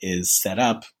 radio is set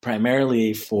up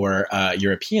primarily for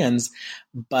Europeans,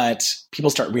 but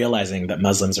people start realizing that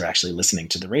Muslims are actually listening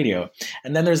to the radio.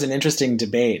 And then there's an interesting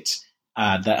debate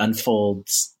that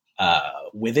unfolds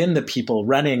within the people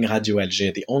running Radio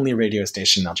Alger, the only radio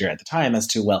station in Algeria at the time, as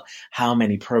to, well, how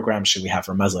many programs should we have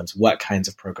for Muslims? What kinds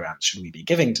of programs should we be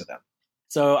giving to them?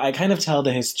 So I kind of tell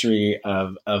the history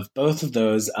of both of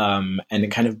those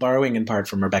and kind of borrowing in part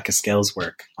from Rebecca Scales'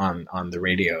 work on the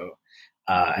radio,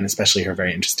 and especially her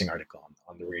very interesting article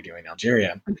on the radio in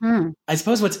Algeria. Mm-hmm. I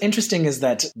suppose what's interesting is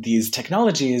that these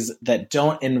technologies that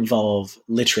don't involve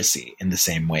literacy in the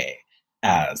same way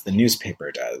as the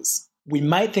newspaper does, we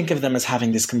might think of them as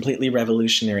having this completely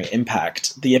revolutionary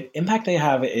impact. The impact they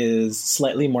have is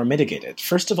slightly more mitigated.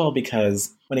 First of all,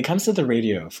 because when it comes to the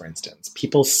radio, for instance,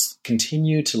 people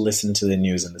continue to listen to the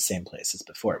news in the same place as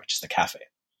before, which is the cafe.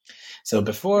 So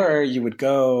before you would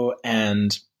go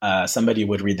and somebody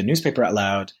would read the newspaper out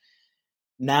loud.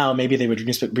 Now maybe they would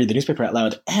read the newspaper out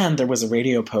loud and there was a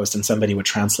radio post and somebody would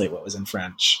translate what was in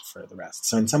French for the rest.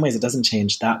 So in some ways it doesn't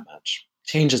change that much.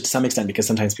 Changes to some extent because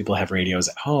sometimes people have radios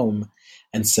at home.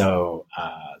 And so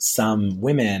some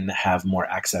women have more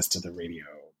access to the radio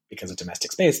because of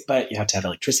domestic space, but you have to have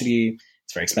electricity.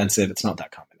 It's very expensive. It's not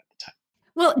that common at the time.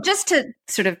 Well, just to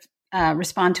sort of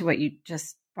respond to what you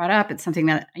just brought up, it's something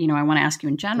that, I want to ask you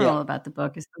in general about the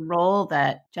book, is the role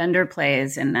that gender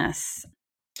plays in this.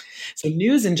 So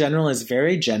news in general is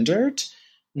very gendered,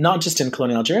 not just in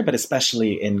colonial Algeria, but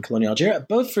especially in colonial Algeria,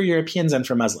 both for Europeans and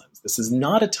for Muslims. This is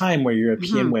not a time where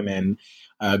European women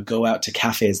go out to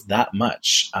cafes that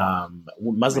much.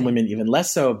 Muslim women even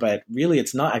less so, but really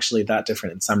it's not actually that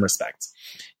different in some respects.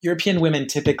 European women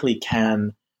typically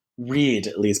can read,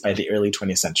 at least by the early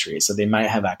 20th century, so they might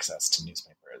have access to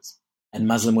newspapers. And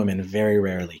Muslim women very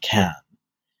rarely can.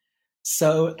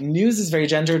 So news is very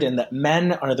gendered in that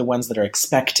men are the ones that are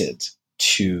expected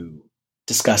to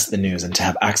discuss the news and to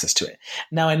have access to it.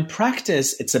 Now, in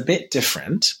practice, it's a bit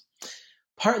different.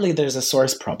 Partly there's a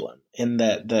source problem in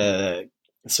that the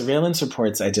surveillance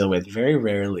reports I deal with very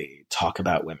rarely talk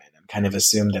about women and kind of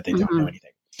assume that they don't know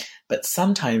anything. But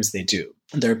sometimes they do.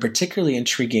 There are particularly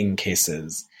intriguing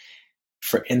cases,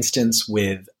 for instance,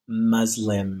 with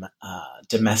Muslim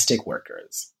domestic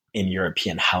workers in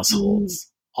European households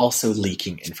also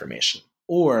leaking information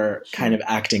or kind of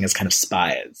acting as kind of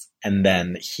spies and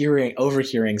then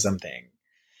overhearing something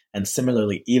and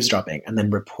similarly eavesdropping and then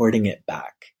reporting it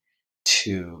back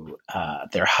to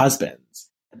their husbands.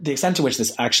 The extent to which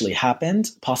this actually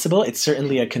happened, possible, it's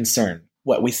certainly a concern.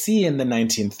 What we see in the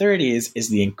 1930s is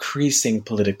the increasing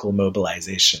political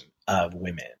mobilization of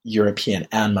women, European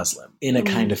and Muslim, in a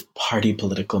kind of party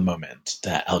political moment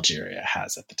that Algeria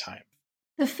has at the time.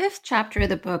 The fifth chapter of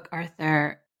the book,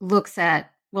 Arthur, looks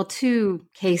at, two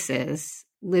cases,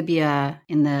 Libya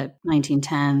in the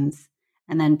 1910s,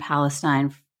 and then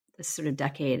Palestine, this sort of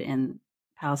decade in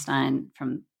Palestine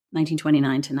from 1929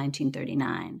 to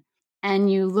 1939.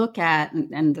 And you look at,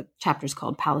 and the chapter's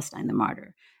called Palestine the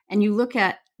Martyr, and you look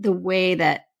at the way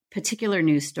that particular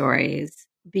news stories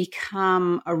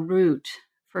become a route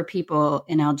for people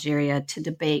in Algeria to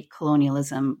debate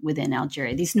colonialism within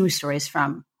Algeria, these news stories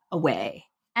from away,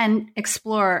 and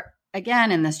explore,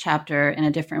 again, in this chapter in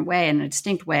a different way, in a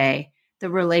distinct way, the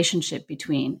relationship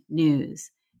between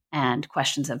news and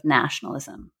questions of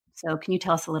nationalism. So can you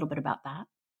tell us a little bit about that?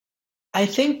 I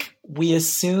think we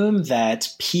assume that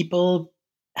people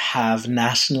have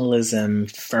nationalism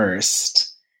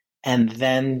first, and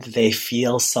then they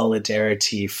feel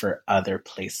solidarity for other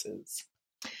places.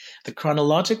 The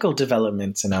chronological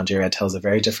developments in Algeria tells a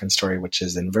very different story, which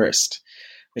is inversed,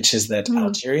 which is that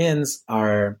Algerians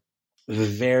are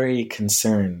very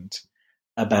concerned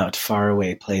about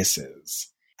faraway places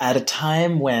at a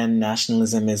time when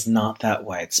nationalism is not that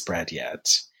widespread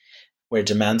yet, where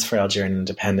demands for Algerian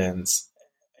independence,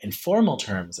 in formal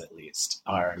terms at least,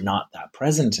 are not that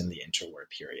present in the interwar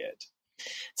period.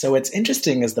 So what's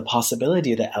interesting is the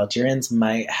possibility that Algerians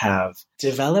might have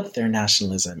developed their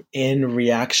nationalism in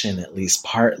reaction, at least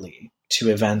partly, to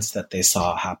events that they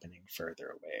saw happening further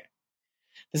away.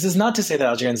 This is not to say that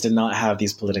Algerians did not have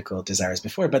these political desires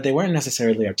before, but they weren't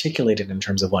necessarily articulated in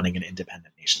terms of wanting an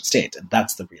independent nation state, and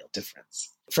that's the real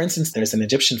difference. For instance, there's an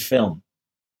Egyptian film.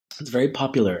 It's very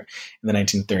popular in the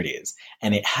 1930s,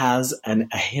 and it has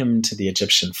a hymn to the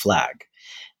Egyptian flag.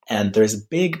 And there's a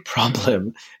big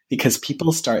problem because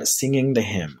people start singing the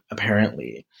hymn,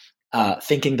 apparently,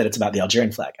 thinking that it's about the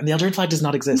Algerian flag. And the Algerian flag does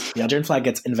not exist. The Algerian flag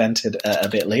gets invented a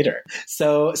bit later.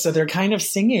 So they're kind of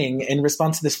singing in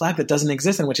response to this flag that doesn't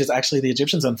exist, and which is actually the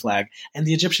Egyptians' own flag. And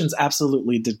the Egyptians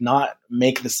absolutely did not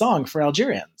make the song for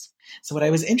Algerians. So what I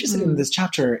was interested in this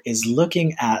chapter is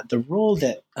looking at the role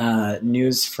that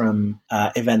news from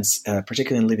events,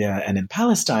 particularly in Libya and in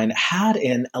Palestine, had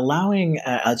in allowing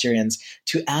Algerians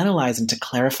to analyze and to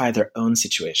clarify their own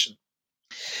situation.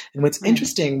 And what's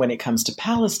interesting when it comes to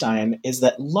Palestine is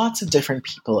that lots of different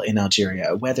people in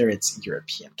Algeria, whether it's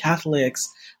European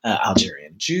Catholics,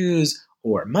 Algerian Jews,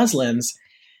 or Muslims,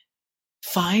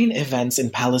 find events in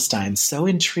Palestine so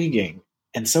intriguing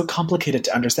and so complicated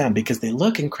to understand because they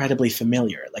look incredibly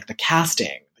familiar. Like the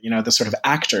casting, the sort of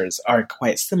actors are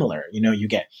quite similar. You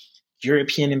get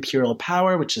European imperial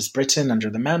power, which is Britain under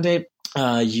the Mandate.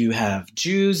 You have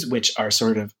Jews, which are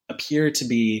sort of appear to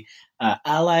be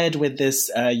allied with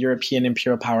this European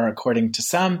imperial power, according to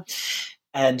some.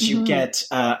 And you get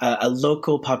a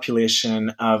local population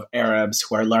of Arabs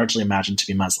who are largely imagined to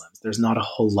be Muslims. There's not a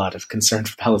whole lot of concern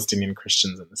for Palestinian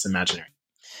Christians in this imaginary.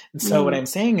 And so what I'm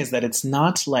saying is that it's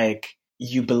not like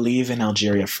you believe in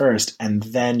Algeria first and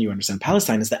then you understand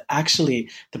Palestine, is that actually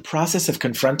the process of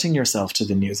confronting yourself to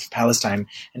the news of Palestine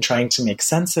and trying to make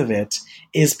sense of it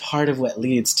is part of what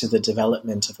leads to the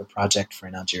development of a project for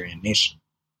an Algerian nation.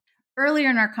 Earlier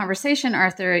in our conversation,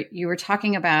 Arthur, you were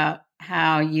talking about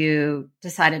how you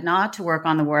decided not to work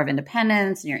on the War of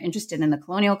Independence and you're interested in the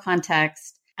colonial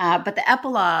context. But the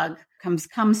epilogue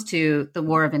comes to the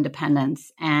War of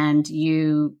Independence, and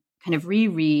you kind of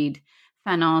reread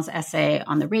Fanon's essay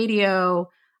on the radio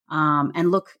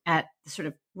and look at the sort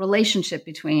of relationship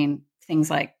between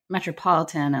things like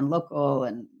metropolitan and local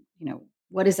and,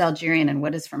 what is Algerian and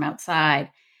what is from outside.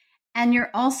 And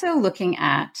you're also looking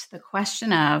at the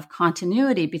question of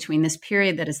continuity between this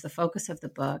period that is the focus of the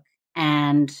book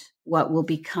and what will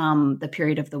become the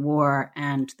period of the war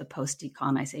and the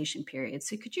post-decolonization period.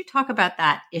 So could you talk about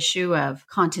that issue of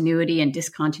continuity and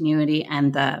discontinuity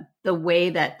and the way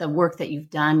that the work that you've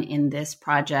done in this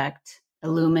project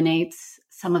illuminates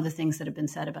some of the things that have been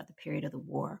said about the period of the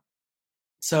war?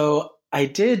 So I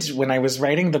did, when I was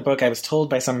writing the book, I was told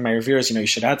by some of my reviewers, you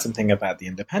should add something about the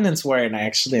Independence War. And I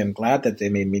actually am glad that they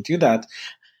made me do that,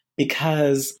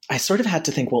 because I sort of had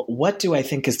to think, well, what do I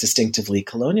think is distinctively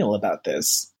colonial about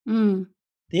this? The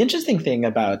interesting thing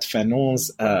about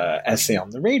Fanon's essay on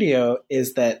the radio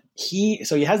is that he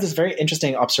has this very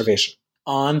interesting observation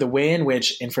on the way in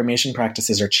which information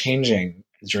practices are changing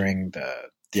during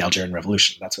the Algerian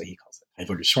Revolution. That's what he calls it,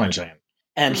 Révolution Algérienne.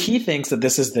 And he thinks that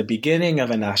this is the beginning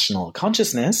of a national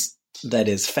consciousness that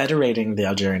is federating the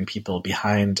Algerian people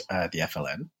behind the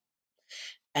FLN,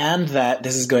 and that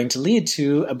this is going to lead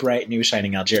to a bright, new,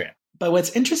 shining Algeria. But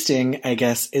what's interesting, I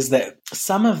guess, is that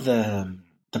some of the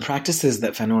practices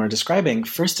that Fanon are describing,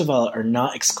 first of all, are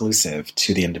not exclusive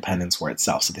to the independence war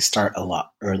itself. So they start a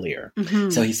lot earlier.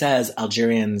 So he says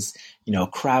Algerians,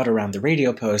 crowd around the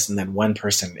radio post and then one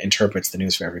person interprets the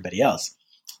news for everybody else.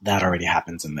 That already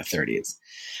happens in the 30s.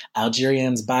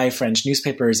 Algerians buy French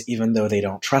newspapers even though they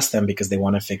don't trust them because they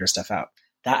want to figure stuff out.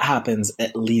 That happens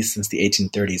at least since the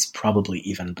 1830s, probably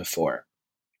even before.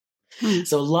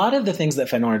 So a lot of the things that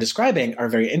Fanon are describing are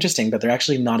very interesting, but they're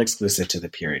actually not exclusive to the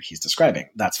period he's describing.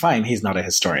 That's fine. He's not a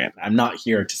historian. I'm not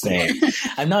here to say,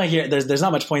 there's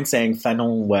not much point saying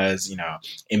Fanon was,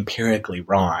 empirically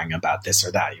wrong about this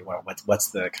or that.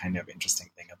 What's the kind of interesting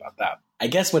thing about that? I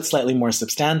guess what's slightly more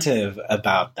substantive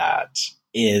about that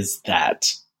is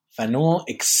that Fanon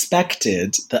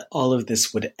expected that all of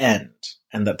this would end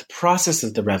and that the process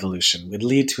of the revolution would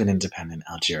lead to an independent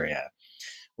Algeria,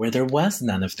 where there was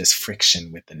none of this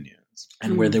friction with the news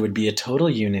and where there would be a total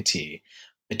unity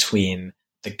between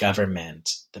the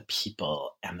government, the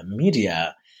people, and the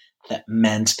media that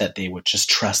meant that they would just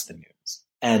trust the news.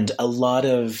 And a lot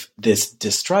of this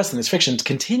distrust and this friction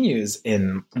continues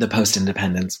in the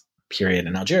post-independence period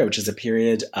in Algeria, which is a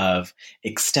period of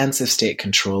extensive state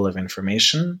control of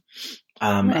information,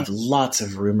 of lots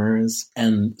of rumors,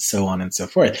 and so on and so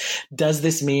forth. Does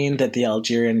this mean that the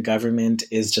Algerian government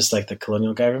is just like the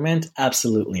colonial government?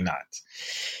 Absolutely not.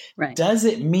 Right. Does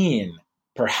it mean,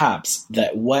 perhaps,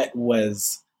 that what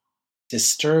was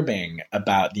disturbing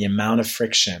about the amount of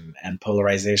friction and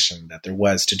polarization that there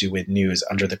was to do with news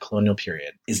under the colonial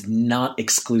period is not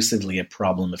exclusively a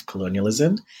problem of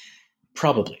colonialism?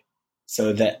 Probably.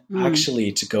 So that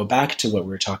actually, to go back to what we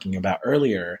were talking about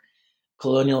earlier,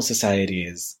 colonial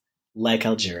societies like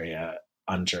Algeria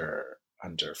under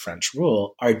French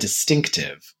rule are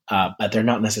distinctive, but they're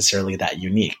not necessarily that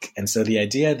unique. And so the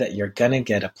idea that you're going to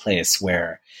get a place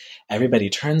where everybody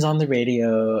turns on the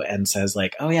radio and says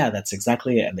like, oh yeah, that's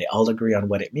exactly it, and they all agree on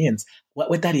what it means, what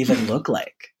would that even look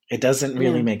like? It doesn't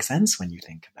really make sense when you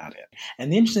think about it.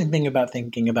 And the interesting thing about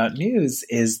thinking about news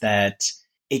is that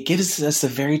it gives us a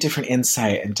very different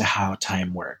insight into how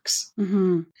time works.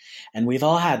 Mm-hmm. And we've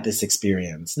all had this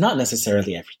experience, not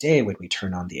necessarily every day when we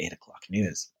turn on the 8 o'clock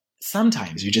news.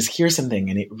 Sometimes you just hear something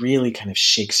and it really kind of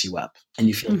shakes you up and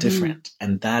you feel different.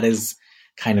 And that is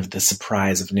kind of the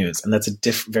surprise of news. And that's a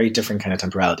very different kind of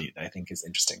temporality that I think is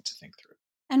interesting to think through.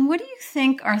 And what do you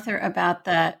think, Arthur, about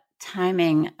the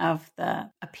timing of the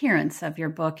appearance of your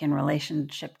book in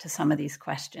relationship to some of these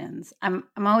questions? I'm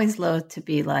always loath to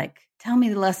be like, tell me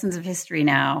the lessons of history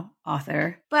now,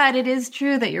 author. But it is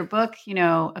true that your book,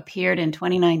 appeared in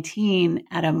 2019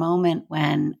 at a moment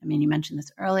when, you mentioned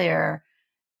this earlier,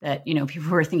 that,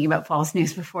 people were thinking about false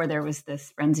news before there was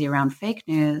this frenzy around fake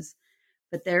news.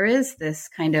 But there is this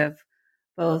kind of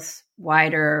both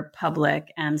wider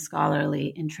public and scholarly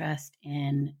interest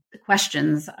in the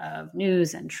questions of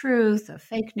news and truth, of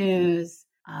fake news,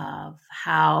 of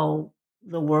how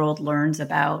the world learns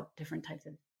about different types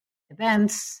of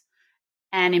events.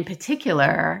 And in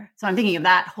particular, so I'm thinking of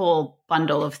that whole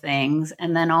bundle of things,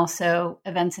 and then also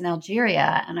events in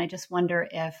Algeria. And I just wonder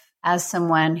if, as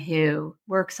someone who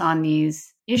works on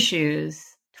these issues,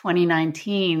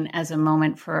 2019 as a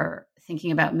moment for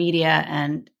thinking about media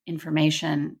and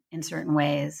information in certain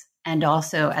ways, and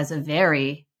also as a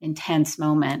very intense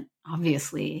moment,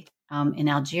 obviously, in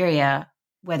Algeria,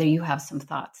 whether you have some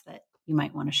thoughts that you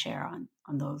might want to share on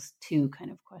those two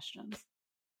kind of questions.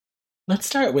 Let's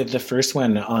start with the first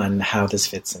one on how this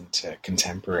fits into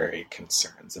contemporary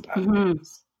concerns about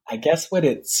news. I guess what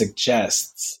it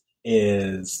suggests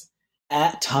is,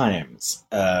 at times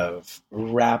of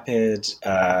rapid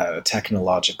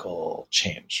technological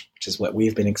change, which is what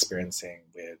we've been experiencing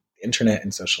with internet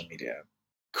and social media,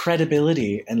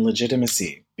 credibility and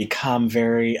legitimacy become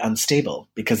very unstable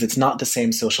because it's not the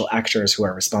same social actors who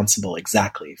are responsible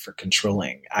exactly for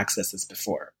controlling access as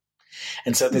before.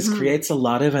 And so this creates a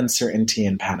lot of uncertainty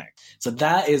and panic. So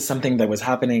that is something that was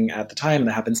happening at the time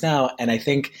that happens now. And I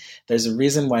think there's a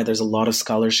reason why there's a lot of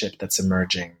scholarship that's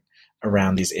emerging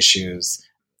around these issues.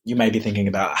 You might be thinking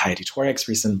about Heidi Tworek's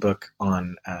recent book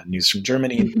on news from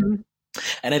Germany.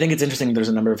 And I think it's interesting. There's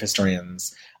a number of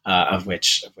historians, of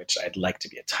which I'd like to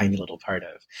be a tiny little part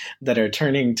of, that are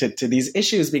turning to these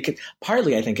issues, because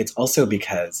partly I think it's also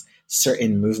because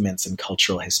certain movements in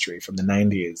cultural history from the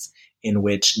 90s in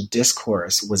which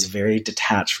discourse was very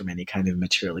detached from any kind of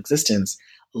material existence,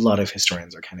 a lot of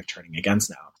historians are kind of turning against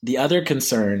now. The other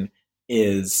concern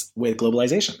is with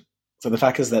globalization. So the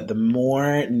fact is that the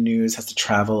more news has to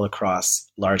travel across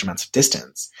large amounts of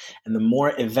distance, and the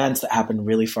more events that happen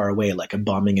really far away, like a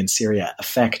bombing in Syria,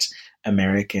 affect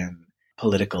American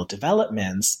political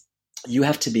developments, you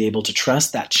have to be able to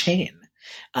trust that chain.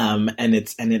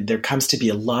 There comes to be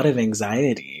a lot of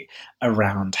anxiety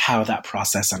around how that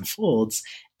process unfolds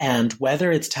and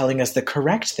whether it's telling us the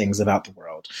correct things about the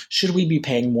world. Should we be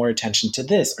paying more attention to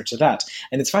this or to that?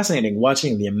 And it's fascinating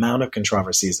watching the amount of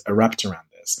controversies erupt around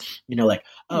this.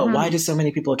 Why do so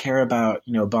many people care about,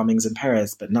 bombings in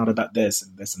Paris, but not about this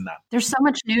and this and that? There's so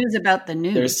much news about the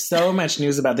news. There's so much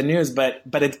news about the news, but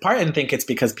it's part, and I think it's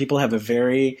because people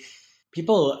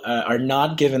are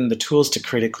not given the tools to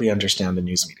critically understand the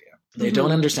news media. They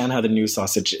don't understand how the news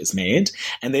sausage is made.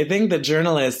 And they think that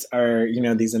journalists are,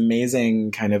 these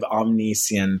amazing kind of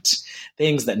omniscient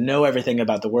things that know everything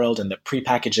about the world and that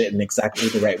prepackage it in exactly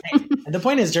the right way. And the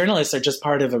point is, journalists are just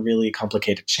part of a really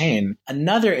complicated chain.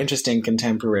 Another interesting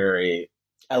contemporary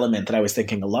element that I was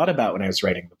thinking a lot about when I was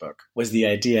writing the book was the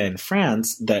idea in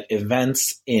France that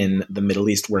events in the Middle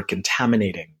East were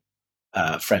contaminating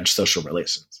French social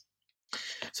relations.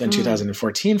 So in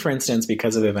 2014, for instance,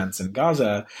 because of events in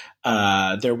Gaza,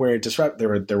 there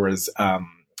was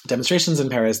demonstrations in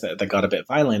Paris that got a bit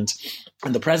violent.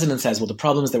 And the president says, well, the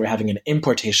problem is that we're having an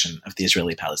importation of the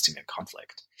Israeli-Palestinian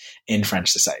conflict in French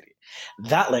society.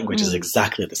 That language is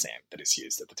exactly the same that is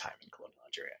used at the time in colonial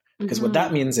Algeria. Because what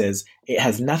that means is it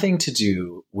has nothing to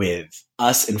do with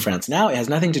us in France now. It has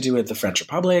nothing to do with the French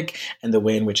Republic and the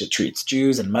way in which it treats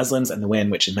Jews and Muslims and the way in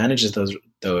which it manages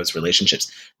those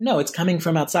relationships. No, it's coming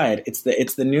from outside. It's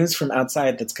the news from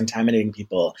outside that's contaminating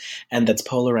people and that's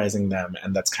polarizing them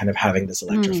and that's kind of having this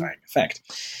electrifying effect.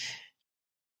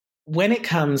 When it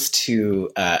comes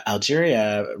to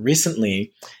Algeria,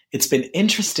 recently, it's been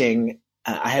interesting.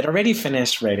 I had already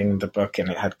finished writing the book and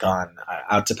it had gone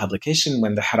out to publication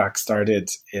when the Hirak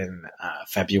started in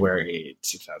February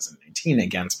 2019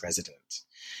 against President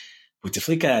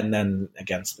Bouteflika and then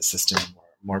against the system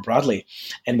more broadly.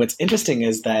 And what's interesting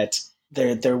is that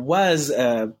there was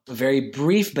a very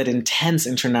brief but intense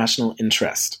international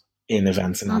interest in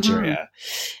events in Algeria.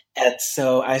 And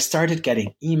so I started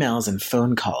getting emails and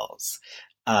phone calls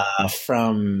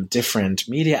from different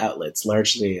media outlets,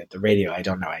 largely at the radio. I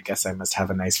don't know. I guess I must have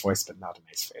a nice voice, but not a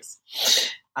nice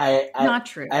face. Not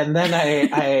true. And then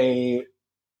I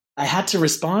had to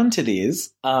respond to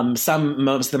these. Most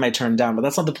of them I turned down, but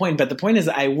that's not the point. But the point is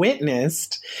I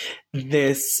witnessed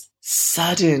this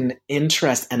sudden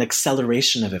interest and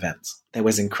acceleration of events that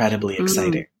was incredibly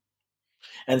exciting.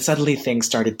 And suddenly things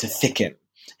started to thicken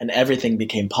and everything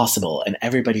became possible and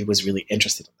everybody was really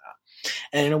interested in that.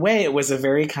 And in a way, it was a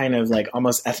very kind of like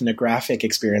almost ethnographic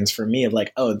experience for me of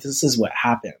like, oh, this is what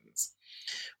happens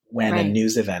when a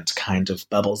news event kind of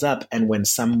bubbles up and when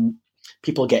some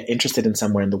people get interested in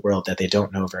somewhere in the world that they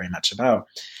don't know very much about,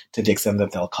 to the extent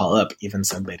that they'll call up even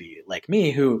somebody like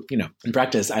me who, you know, in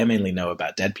practice, I mainly know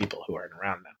about dead people who aren't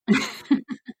around now.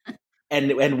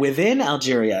 And within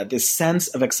Algeria, this sense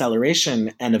of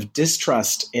acceleration and of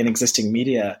distrust in existing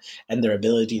media and their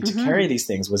ability to carry these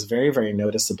things was very, very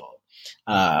noticeable.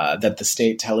 That the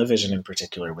state television in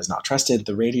particular was not trusted,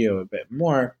 the radio a bit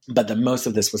more, but that most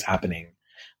of this was happening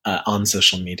on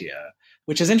social media,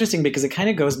 which is interesting because it kind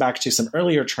of goes back to some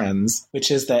earlier trends, which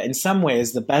is that in some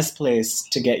ways, the best place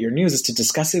to get your news is to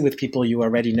discuss it with people you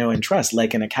already know and trust,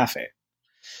 like in a cafe.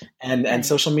 And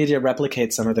social media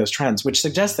replicates some of those trends, which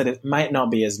suggests that it might not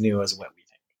be as new as what we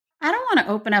think. I don't want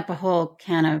to open up a whole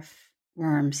can of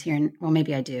worms here. Well,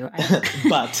 maybe I do.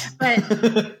 But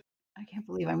I can't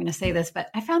believe I'm going to say this, but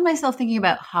I found myself thinking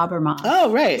about Habermas.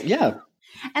 Oh, right. Yeah.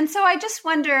 And so I just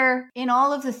wonder, in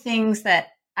all of the things that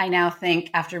I now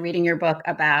think after reading your book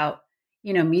about,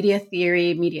 you know, media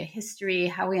theory, media history,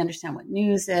 how we understand what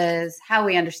news is, how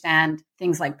we understand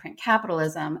things like print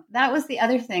capitalism. That was the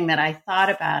other thing that I thought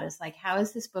about is like, how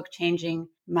is this book changing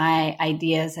my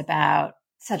ideas about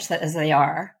such that as they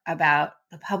are about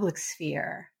the public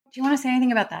sphere? Do you want to say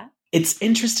anything about that? It's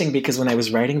interesting because when I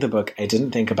was writing the book, I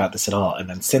didn't think about this at all. And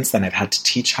then since then, I've had to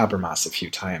teach Habermas a few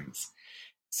times.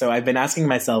 So I've been asking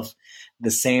myself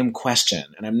the same question,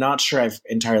 and I'm not sure I've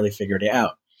entirely figured it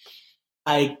out.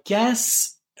 I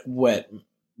guess what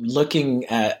looking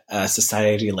at a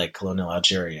society like colonial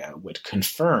Algeria would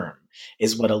confirm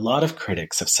is what a lot of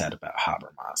critics have said about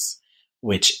Habermas,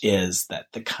 which is that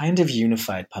the kind of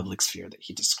unified public sphere that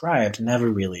he described never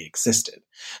really existed.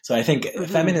 So I think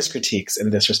feminist critiques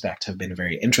in this respect have been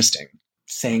very interesting,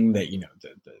 saying that, you know,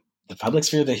 the public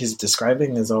sphere that he's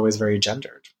describing is always very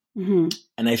gendered. And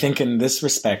I think in this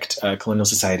respect, colonial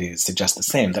societies suggest the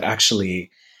same, that actually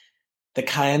the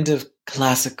kind of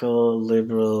classical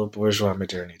liberal bourgeois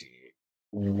modernity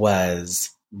was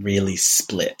really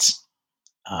split.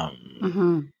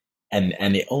 And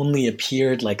it only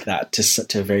appeared like that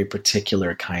to a very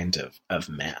particular kind of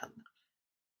man.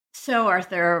 So,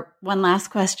 Arthur, one last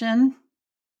question.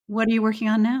 What are you working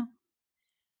on now?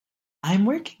 I'm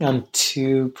working on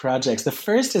two projects. The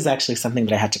first is actually something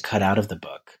that I had to cut out of the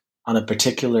book on a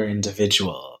particular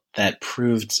individual that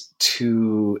proved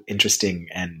too interesting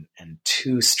and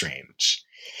too strange,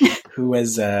 who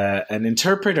was an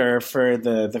interpreter for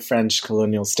the French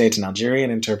colonial state, an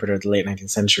Algerian interpreter of the late 19th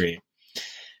century,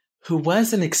 who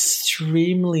was an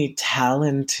extremely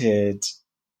talented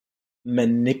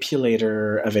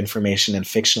manipulator of information and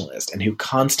fictionalist, and who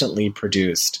constantly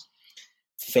produced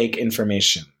fake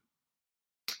information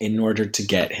in order to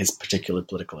get his particular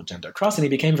political agenda across. And he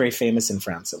became very famous in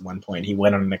France at one point. He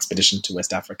went on an expedition to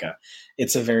West Africa.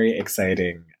 It's a very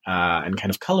exciting and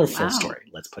kind of colorful story,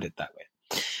 let's put it that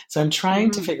way. So I'm trying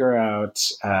to figure out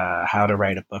how to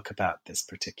write a book about this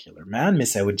particular man,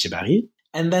 Messaoud Djibari.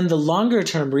 And then the longer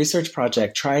term research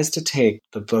project tries to take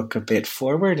the book a bit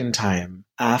forward in time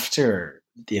after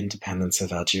the independence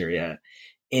of Algeria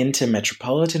into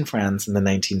metropolitan France in the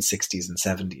 1960s and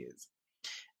 70s.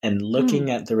 and looking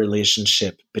at the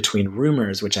relationship between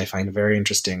rumors, which I find very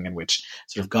interesting and which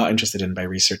sort of got interested in by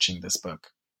researching this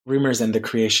book. Rumors and the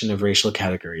creation of racial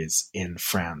categories in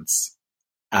France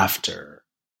after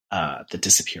the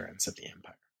disappearance of the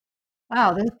empire.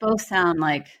 Wow, those both sound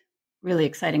like really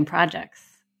exciting projects,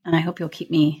 and I hope you'll keep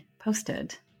me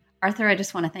posted. Arthur, I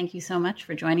just want to thank you so much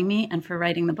for joining me and for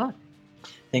writing the book.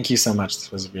 Thank you so much.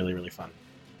 This was really, really fun.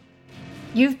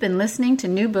 You've been listening to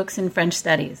New Books in French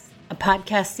Studies, a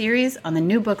podcast series on the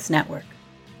New Books Network.